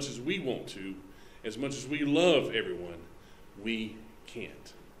 As much as we want to, as much as we love everyone, we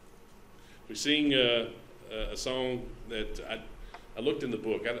can't. We sing a song that I looked in the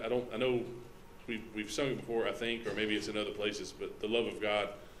book. I know we've sung it before, I think, or maybe it's in other places, but the love of God,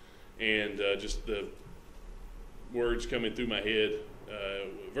 and just the words coming through my head.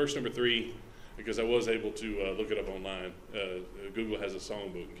 Verse number 3, because I was able to look it up online. Google has a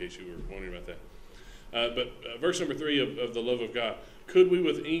songbook, in case you were wondering about that. But verse number 3 of the love of God. Could we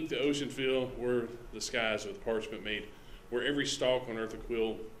with ink the ocean fill, were the skies with parchment made, were every stalk on earth a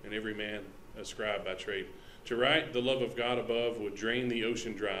quill, and every man a scribe by trade? To write the love of God above would drain the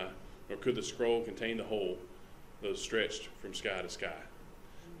ocean dry, nor could the scroll contain the whole, though stretched from sky to sky.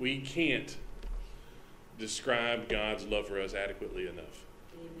 We can't describe God's love for us adequately enough,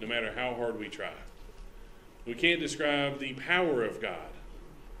 no matter how hard we try. We can't describe the power of God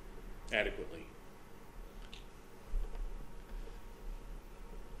adequately.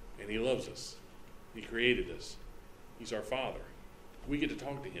 And he loves us. He created us. He's our Father. We get to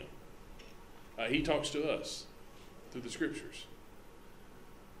talk to him. He talks to us through the Scriptures.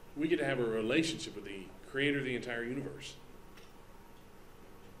 We get to have a relationship with the Creator of the entire universe.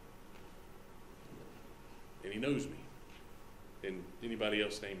 And he knows me. And anybody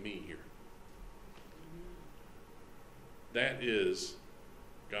else named me here. That is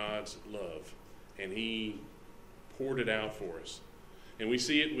God's love. And he poured it out for us. And we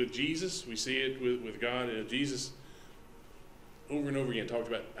see it with Jesus. We see it with God. Jesus, over and over again, talked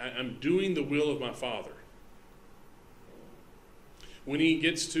about, I'm doing the will of my Father. When he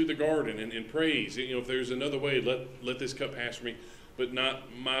gets to the garden and prays, if there's another way, let this cup pass from me, but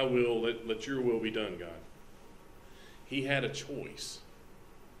not my will, let your will be done, God. He had a choice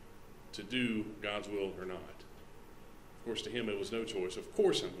to do God's will or not. Of course, to him it was no choice. Of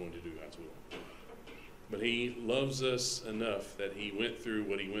course I'm going to do God's will. But he loves us enough that he went through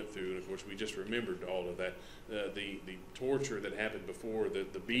what he went through. And of course, we just remembered all of that. The torture that happened before,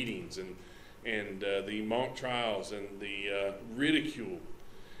 the beatings and the mock trials and the ridicule.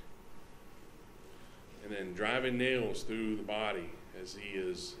 And then driving nails through the body as he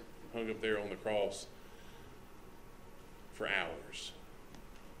is hung up there on the cross for hours.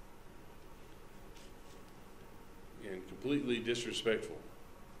 And completely disrespectful.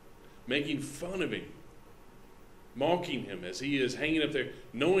 Making fun of him. Mocking him as he is hanging up there,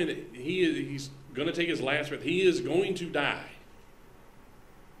 knowing that he's going to take his last breath. He is going to die.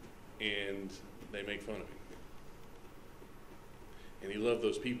 And they make fun of him. And he loved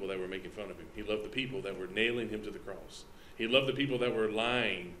those people that were making fun of him. He loved the people that were nailing him to the cross. He loved the people that were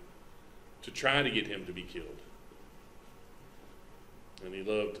lying to try to get him to be killed. And he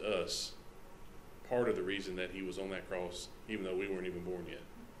loved us. Part of the reason that he was on that cross, even though we weren't even born yet.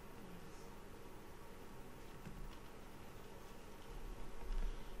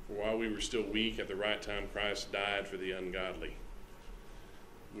 while we were still weak, at the right time, Christ died for the ungodly.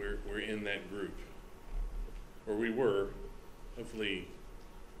 We're in that group. Or we were. Hopefully,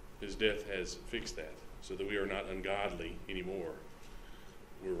 his death has fixed that, so that we are not ungodly anymore.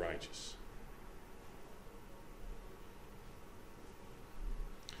 We're righteous.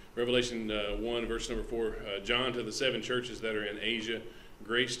 Revelation 1, verse number 4, John, to the 7 churches that are in Asia,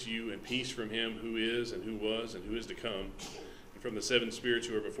 grace to you and peace from him who is and who was and who is to come, and from the 7 spirits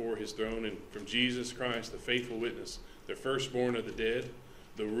who are before his throne, and from Jesus Christ, the faithful witness, the firstborn of the dead,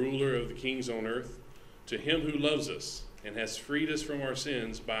 the ruler of the kings on earth, to him who loves us and has freed us from our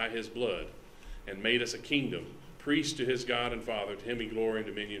sins by his blood and made us a kingdom, priest to his God and Father, to him be glory and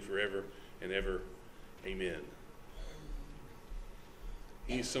dominion forever and ever. Amen.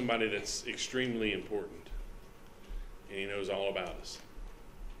 He's somebody that's extremely important, and he knows all about us,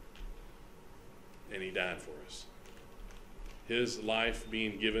 and he died for us. His life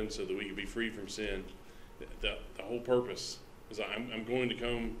being given so that we could be free from sin, the whole purpose is I'm going to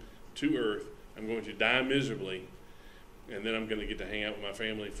come to earth, I'm going to die miserably, and then I'm going to get to hang out with my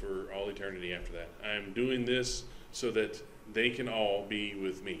family for all eternity after that. I'm doing this so that they can all be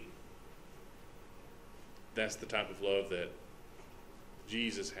with me. That's the type of love that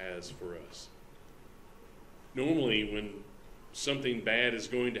Jesus has for us. Normally, when something bad is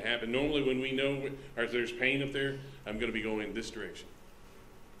going to happen, normally when we know or if there's pain up there, I'm going to be going this direction.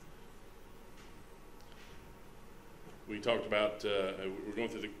 We talked about, we're going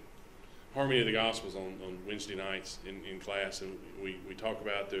through the Harmony of the Gospels on Wednesday nights in class, and we talk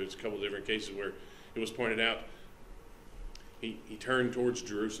about, there's a couple of different cases where it was pointed out he turned towards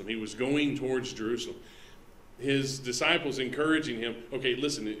Jerusalem. He was going towards Jerusalem. His disciples encouraging him, okay,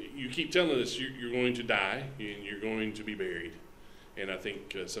 listen, you keep telling us you're going to die and you're going to be buried. And I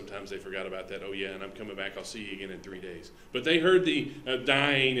think sometimes they forgot about that. Oh, yeah, and I'm coming back. I'll see you again in 3 days. But they heard the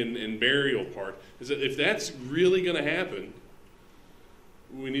dying and burial part. Is that if that's really going to happen,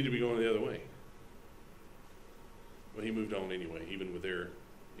 we need to be going the other way. But he moved on anyway, even with their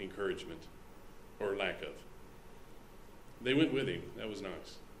encouragement or lack of. They went with him. That was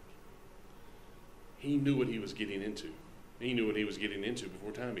nice. He knew what he was getting into. He knew what he was getting into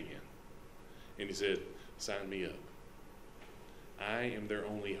before time began. And he said, sign me up. I am their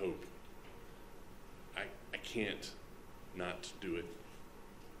only hope. I can't not do it.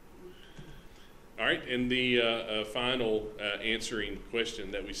 All right, and the final answering question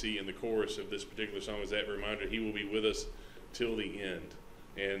that we see in the chorus of this particular song is that reminder, he will be with us till the end.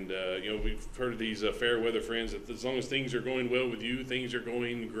 And, we've heard of these fair weather friends that as long as things are going well with you, things are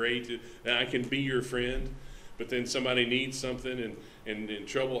going great, I can be your friend. But then somebody needs something and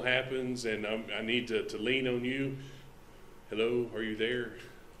trouble happens and I need to lean on you. Hello, are you there?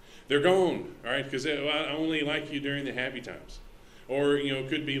 They're gone, all right, because I only like you during the happy times. Or, it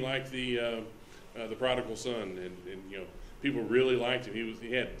could be like the prodigal son, and people really liked him.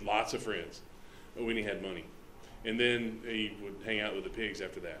 He had lots of friends when he had money. And then he would hang out with the pigs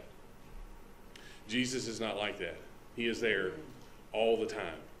after that. Jesus is not like that. He is there all the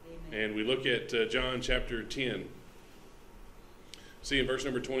time. Amen. And we look at John chapter 10. See in verse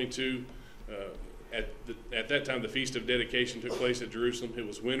number 22, at that time the feast of dedication took place at Jerusalem. It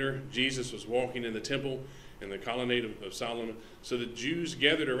was winter. Jesus was walking in the temple in the colonnade of Solomon. So the Jews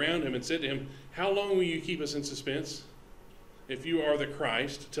gathered around him and said to him, how long will you keep us in suspense? If you are the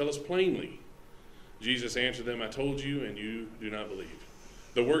Christ, tell us plainly. Jesus answered them, I told you, and you do not believe.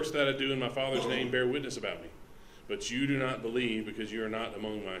 The works that I do in my Father's name bear witness about me. But you do not believe because you are not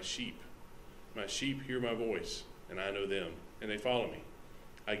among my sheep. My sheep hear my voice, and I know them, and they follow me.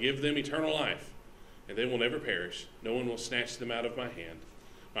 I give them eternal life, and they will never perish. No one will snatch them out of my hand.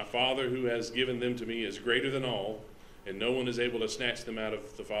 My Father who has given them to me is greater than all, and no one is able to snatch them out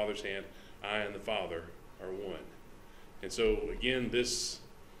of the Father's hand. I and the Father are one. And so, again, this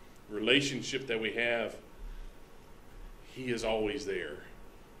relationship that we have, he is always there.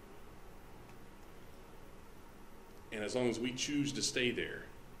 And as long as we choose to stay there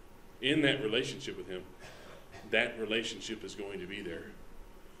in that relationship with him, that relationship is going to be there.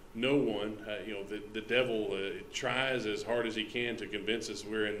 No one, the devil tries as hard as he can to convince us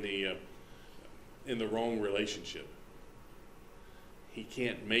we're in the wrong relationship. He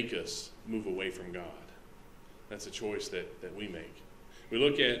can't make us move away from God. That's a choice that we make. We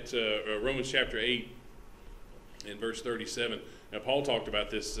look at Romans chapter 8 in verse 37. Now, Paul talked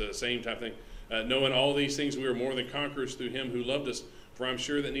about this same type of thing. Knowing all these things, we are more than conquerors through him who loved us. For I'm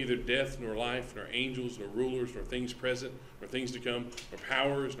sure that neither death, nor life, nor angels, nor rulers, nor things present, nor things to come, nor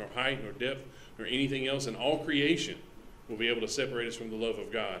powers, nor height, nor depth, nor anything else in all creation will be able to separate us from the love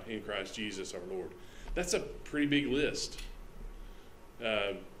of God in Christ Jesus our Lord. That's a pretty big list.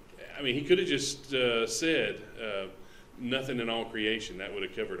 I mean, he could have just said nothing in all creation. That would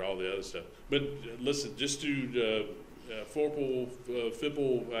have covered all the other stuff. But listen, just to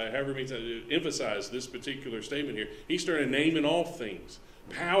however many emphasize this particular statement here, he started naming all things.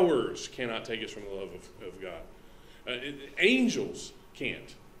 Powers cannot take us from the love of God. Angels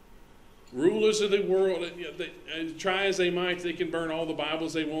can't. Rulers of the world, try as they might, they can burn all the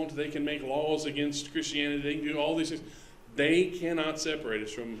Bibles they want. They can make laws against Christianity. They can do all these things. They cannot separate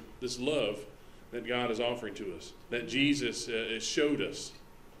us from this love that God is offering to us, that Jesus showed us.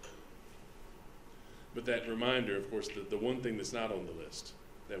 But that reminder, of course, the one thing that's not on the list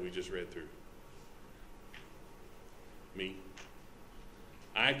that we just read through. Me.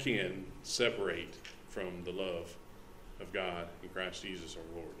 I can separate from the love of God in Christ Jesus our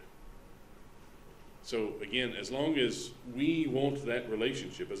Lord. So again, as long as we want that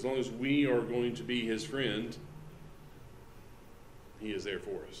relationship, as long as we are going to be his friend, he is there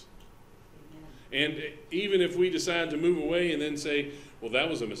for us. And even if we decide to move away and then say, well, that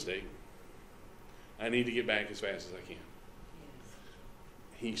was a mistake, I need to get back as fast as I can,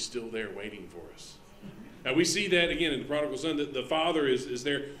 he's still there waiting for us. Now we see that again in the prodigal son, that the father is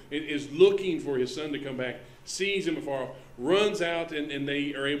there, is looking for his son to come back, sees him afar off, runs out, and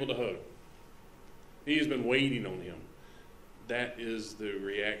they are able to hug. He has been waiting on him. That is the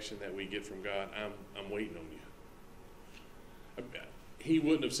reaction that we get from God. I'm waiting on you. He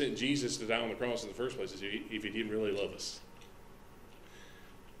wouldn't have sent Jesus to die on the cross in the first place if he didn't really love us.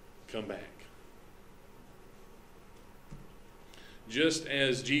 Come back. Just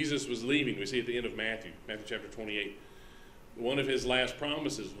as Jesus was leaving, we see at the end of Matthew chapter 28, one of his last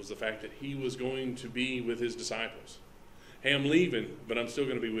promises was the fact that he was going to be with his disciples. Hey, I'm leaving, but I'm still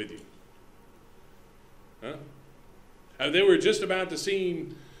going to be with you. Huh? They were just about to see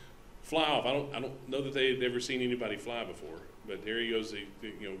him fly off. I don't know that they'd ever seen anybody fly before, but there he goes,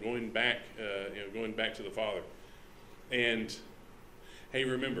 going back to the Father. And hey,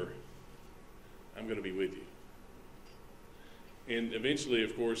 remember, I'm going to be with you. And eventually,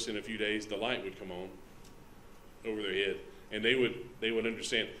 of course, in a few days, the light would come on over their head, and they would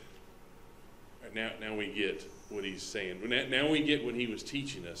understand. Now we get what he's saying. Now we get what he was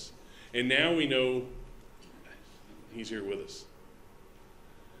teaching us, and now we know he's here with us.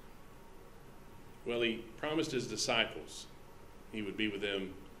 Well, he promised his disciples he would be with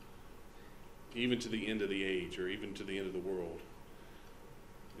them even to the end of the age, or even to the end of the world.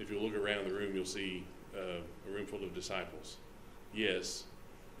 If you look around the room, you'll see a room full of disciples. Yes,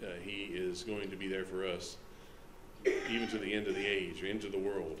 he is going to be there for us even to the end of the age, or into the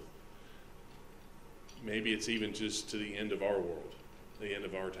world. Maybe it's even just to the end of our world, the end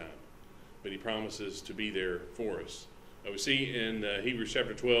of our time. But he promises to be there for us. We see in Hebrews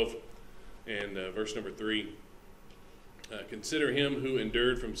chapter 12 and verse number 3, consider him who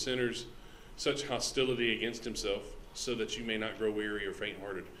endured from sinners such hostility against himself, so that you may not grow weary or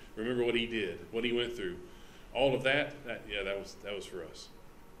faint-hearted. Remember what he did, what he went through. All of that was for us.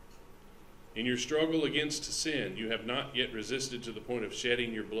 In your struggle against sin, you have not yet resisted to the point of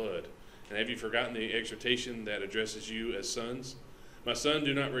shedding your blood. And have you forgotten the exhortation that addresses you as sons? My son,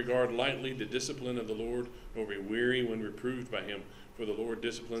 do not regard lightly the discipline of the Lord, nor be weary when reproved by him. For the Lord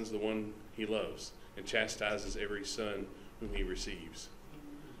disciplines the one he loves, and chastises every son whom he receives.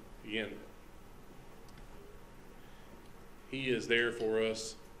 Again, he is there for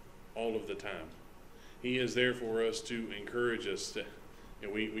us all of the time. He is there for us to encourage us.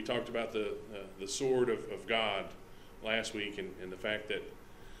 We talked about the sword of God last week, and the fact that,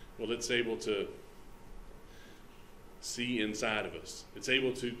 well, it's able to see inside of us. It's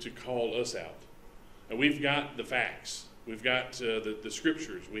able to call us out. And we've got the facts. We've got the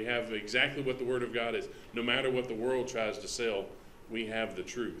scriptures. We have exactly what the Word of God is. No matter what the world tries to sell, we have the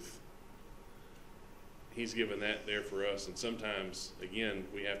truth. He's given that there for us. And sometimes, again,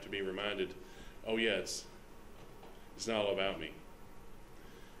 we have to be reminded, oh yeah, it's not all about me.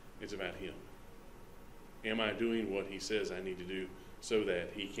 It's about him. Am I doing what he says I need to do so that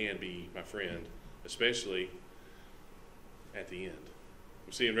he can be my friend, especially at the end?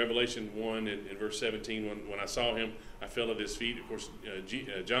 We see in Revelation 1 in verse 17, when I saw him, I fell at his feet. Of course,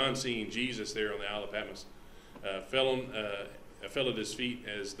 John, seeing Jesus there on the Isle of Patmos, fell at his feet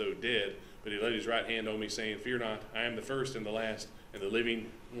as though dead, but he laid his right hand on me, saying, fear not, I am the first and the last and the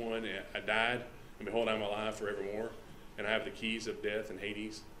living one. I died, and behold, I am alive forevermore, and I have the keys of death and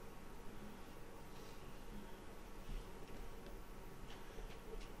Hades.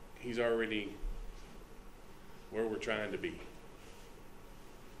 He's already where we're trying to be.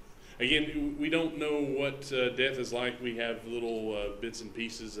 Again, we don't know what death is like. We have little bits and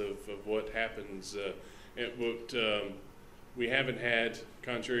pieces of what happens. We haven't had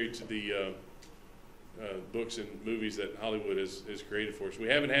contrary to the books and movies that Hollywood has created for us. We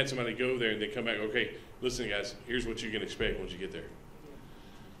haven't had somebody go there and then come back, okay, listen guys, here's what you can expect once you get there.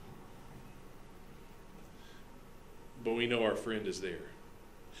 But we know our friend is there.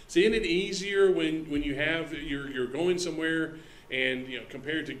 See, isn't it easier when you have, you're going somewhere and,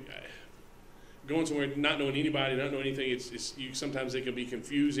 compared to going somewhere not knowing anybody, not knowing anything, sometimes it can be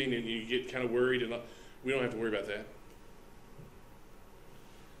confusing and you get kind of worried, and we don't have to worry about that.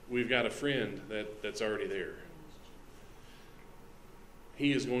 We've got a friend that's already there.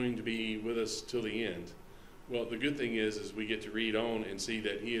 He is going to be with us till the end. Well, the good thing is we get to read on and see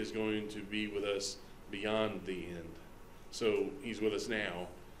that he is going to be with us beyond the end. So he's with us now,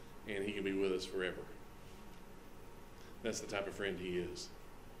 and he can be with us forever. That's the type of friend he is.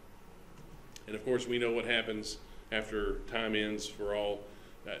 And of course, we know what happens after time ends for all.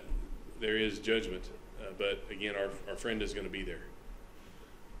 There is judgment, but again, our friend is going to be there.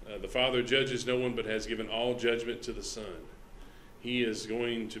 The Father judges no one, but has given all judgment to the Son. He is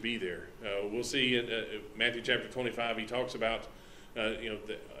going to be there. We'll see in Matthew chapter 25, he talks about,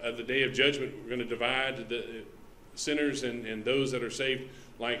 the day of judgment, we're going to divide the sinners and those that are saved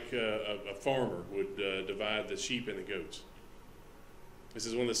like a farmer would divide the sheep and the goats. This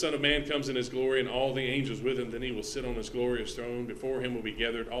is when the Son of Man comes in his glory and all the angels with him, then he will sit on his glorious throne. Before him will be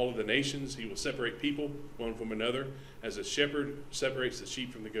gathered all of the nations. He will separate people one from another, as a shepherd separates the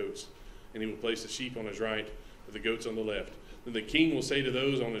sheep from the goats. And he will place the sheep on his right, but the goats on the left. Then the king will say to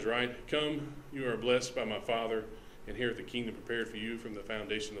those on his right, "Come, you are blessed by my Father, and inherit the kingdom prepared for you from the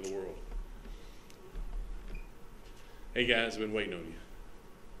foundation of the world." Hey guys, I've been waiting on you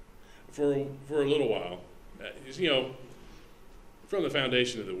for a little while. From the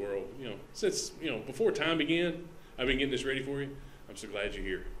foundation of the world, since, before time began, I've been getting this ready for you. I'm so glad you're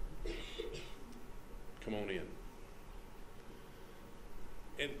here. Come on in.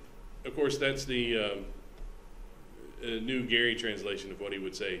 And, of course, that's the New Gary translation of what he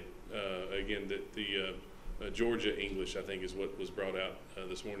would say. Again, the Georgia English, I think, is what was brought out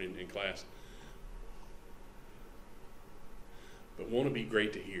this morning in class. But won't it be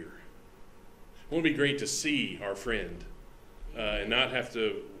great to hear? Won't it be great to see our friend? And not have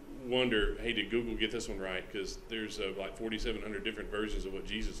to wonder, hey, did Google get this one right? Because there's like 4,700 different versions of what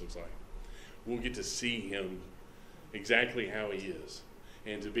Jesus looks like. We'll get to see him exactly how he is.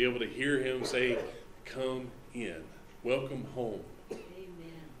 And to be able to hear him say, "Come in, welcome home."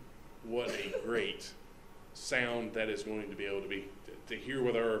 Amen. What a great sound that is going to be able to be, to hear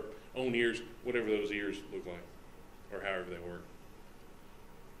with our own ears, whatever those ears look like, or however they work.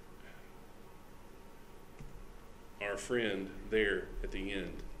 Our friend there at the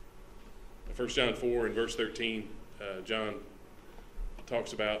end. 1 John 4 and verse 13, John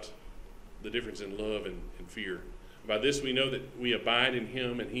talks about the difference in love and fear. By this we know that we abide in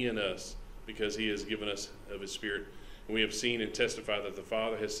him and he in us, because he has given us of his Spirit. And we have seen and testified that the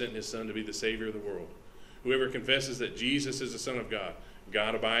Father has sent his Son to be the Savior of the world. Whoever confesses that Jesus is the Son of God,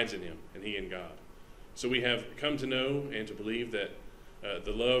 God abides in him and he in God. So we have come to know and to believe that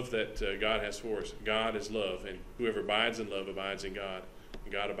the love that God has for us. God is love, and whoever abides in love abides in God,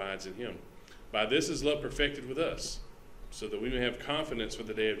 and God abides in him. By this is love perfected with us, so that we may have confidence for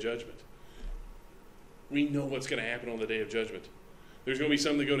the day of judgment. We know what's going to happen on the day of judgment. There's going to be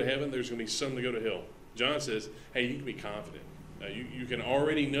some that go to heaven. There's going to be some that go to hell. John says, hey, you can be confident. You can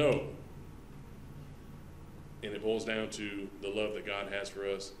already know. And it boils down to the love that God has for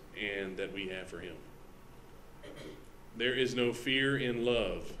us and that we have for him. There is no fear in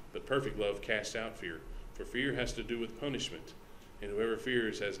love, but perfect love casts out fear. For fear has to do with punishment, and whoever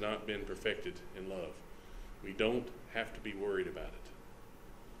fears has not been perfected in love. We don't have to be worried about it.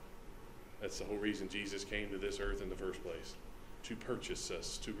 That's the whole reason Jesus came to this earth in the first place, to purchase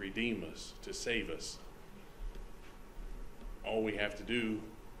us, to redeem us, to save us. All we have to do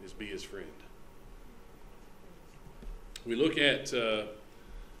is be his friend. We look at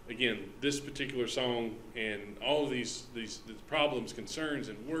again, this particular song and all of these problems, concerns,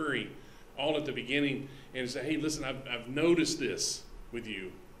 and worry, all at the beginning, and say, hey, listen, I've noticed this with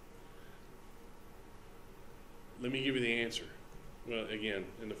you. Let me give you the answer. Well, again,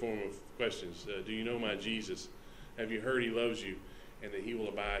 in the form of questions. Do you know my Jesus? Have you heard he loves you and that he will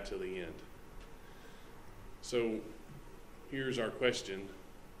abide till the end? So here's our question.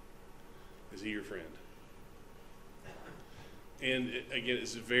 Is he your friend? And again,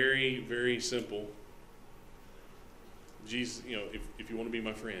 it's very, very simple. Jesus, if you want to be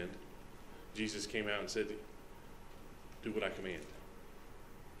my friend, Jesus came out and said, do what I command.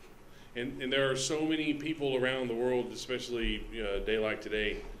 And there are so many people around the world, especially a day like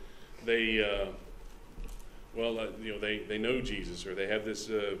today, they Well, they know Jesus, or they have this,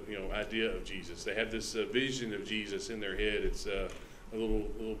 idea of Jesus. They have this vision of Jesus in their head. It's a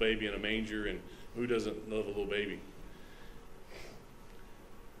little baby in a manger, and who doesn't love a little baby?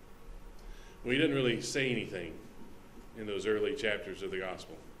 Well, he doesn't really say anything in those early chapters of the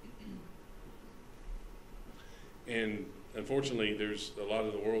gospel. And unfortunately, there's a lot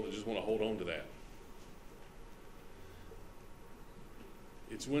of the world that just want to hold on to that.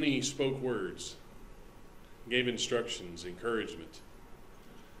 It's when he spoke words, gave instructions, encouragement,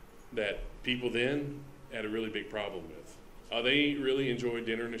 that people then had a really big problem with. They really enjoyed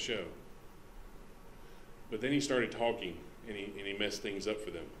dinner and a show. But then he started talking, and he messed things up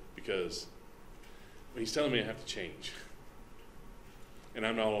for them, because he's telling me I have to change. And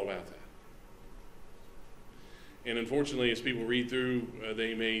I'm not all about that. And unfortunately, as people read through,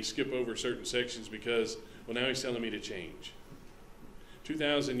 they may skip over certain sections because, well, now he's telling me to change.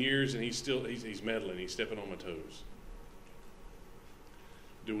 2,000 years, and he's meddling. He's stepping on my toes.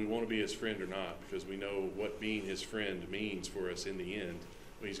 Do we want to be his friend or not? Because we know what being his friend means for us in the end,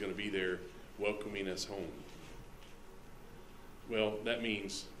 when he's going to be there welcoming us home. Well, that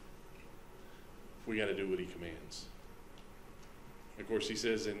means we got to do what he commands. Of course, he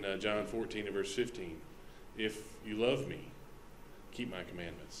says in John 14 and verse 15, if you love me, keep my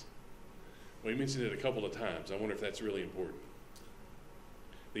commandments. Well, he mentioned it a couple of times. I wonder if that's really important.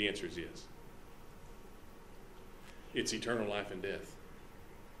 The answer is yes. It's eternal life and death.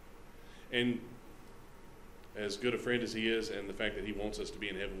 And as good a friend as he is, and the fact that he wants us to be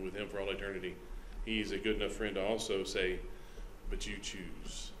in heaven with him for all eternity, he's a good enough friend to also say, but you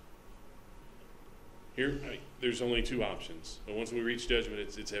choose. Here, there's only two options. But once we reach judgment,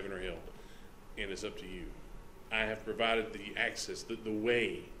 it's heaven or hell. And it's up to you. I have provided the access, the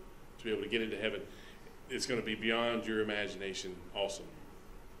way to be able to get into heaven. It's going to be beyond your imagination also.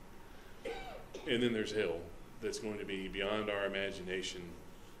 And then there's hell that's going to be beyond our imagination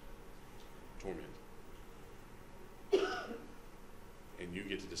torment. And you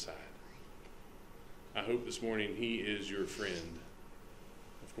get to decide. I hope this morning he is your friend.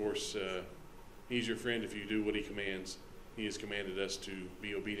 Of course, he's your friend if you do what he commands. He has commanded us to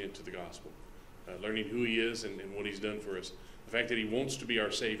be obedient to the gospel, learning who he is and what he's done for us. The fact that he wants to be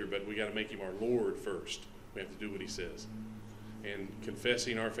our Savior, but we got to make him our Lord first. We have to do what he says. And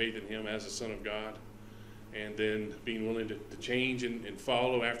confessing our faith in him as the Son of God, and then being willing to change and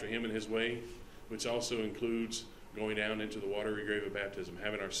follow after him in his way, which also includes going down into the watery grave of baptism,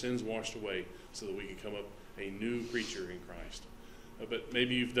 having our sins washed away so that we can come up a new creature in Christ. But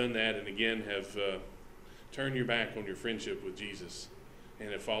maybe you've done that and again have turned your back on your friendship with Jesus and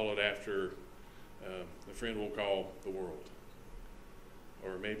have followed after the friend we'll call the world,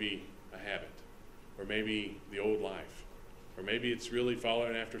 or maybe a habit, or maybe the old life, or maybe it's really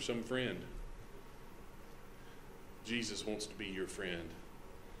following after some friend. Jesus wants to be your friend.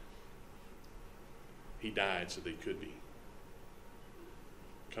 He died so they could be.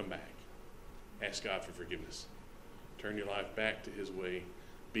 Come back. Ask God for forgiveness. Turn your life back to his way.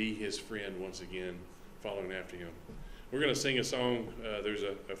 Be his friend once again, following after him. We're going to sing a song. There's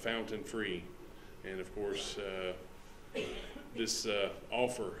a fountain free. And of course, this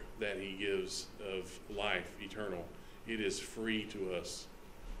offer that he gives of life eternal, it is free to us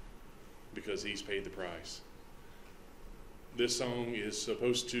because he's paid the price. This song is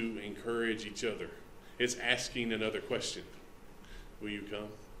supposed to encourage each other. It's asking another question. Will you come?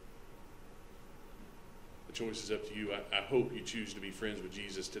 The choice is up to you. I hope you choose to be friends with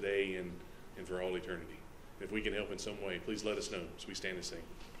Jesus today and for all eternity. If we can help in some way, please let us know as we stand and sing.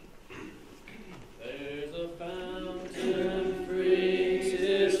 There's a fountain free,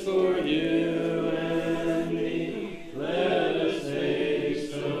 'tis for you and me. Let us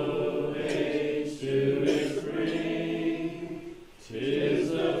haste, oh haste to its spring. 'Tis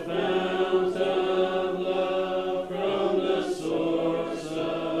the fount of love from the source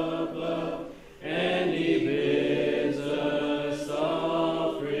of love, and he bids us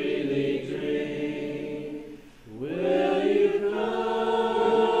all freely drink. Will you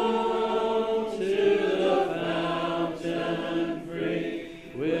come to the fountain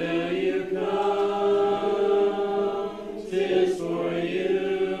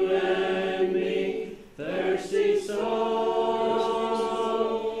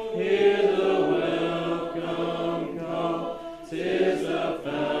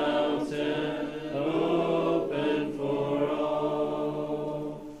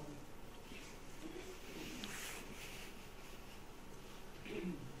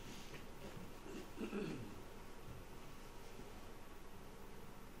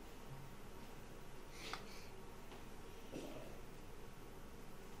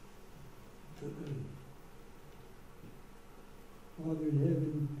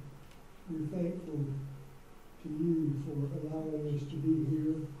We're thankful to you for allowing us to be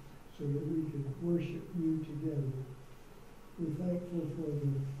here so that we can worship you together. We're thankful for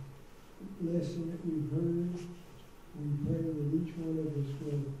the lesson that we've heard. We pray that each one of us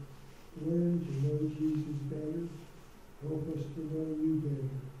will learn to know Jesus better. Help us to know you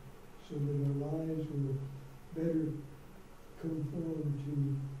better so that our lives will better conform to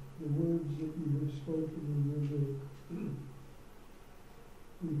the words that you have spoken in your book.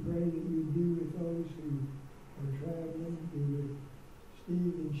 We pray that you be with those who are traveling, be with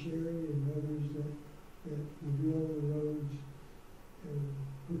Steve and Sherry and others that will be on the roads, and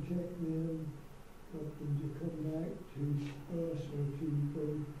protect them, help them to come back to us or to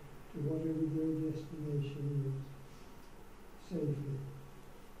go to whatever their destination is safely.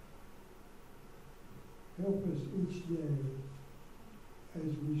 Help us each day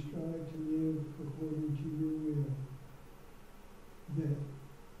as we strive to live according to your will, that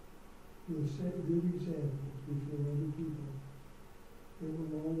we'll set good examples before other people, that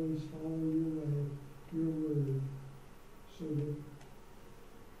will always follow your way, your word, so that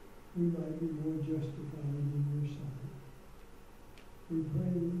we might be more justified in your sight. We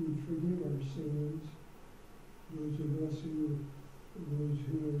pray that you forgive our sins, those of us who have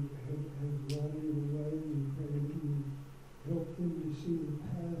wandered away. We pray that you help them to see the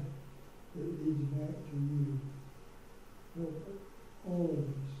path that leads back to you. Help all of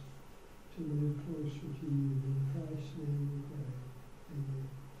us to live closer to you in Christ.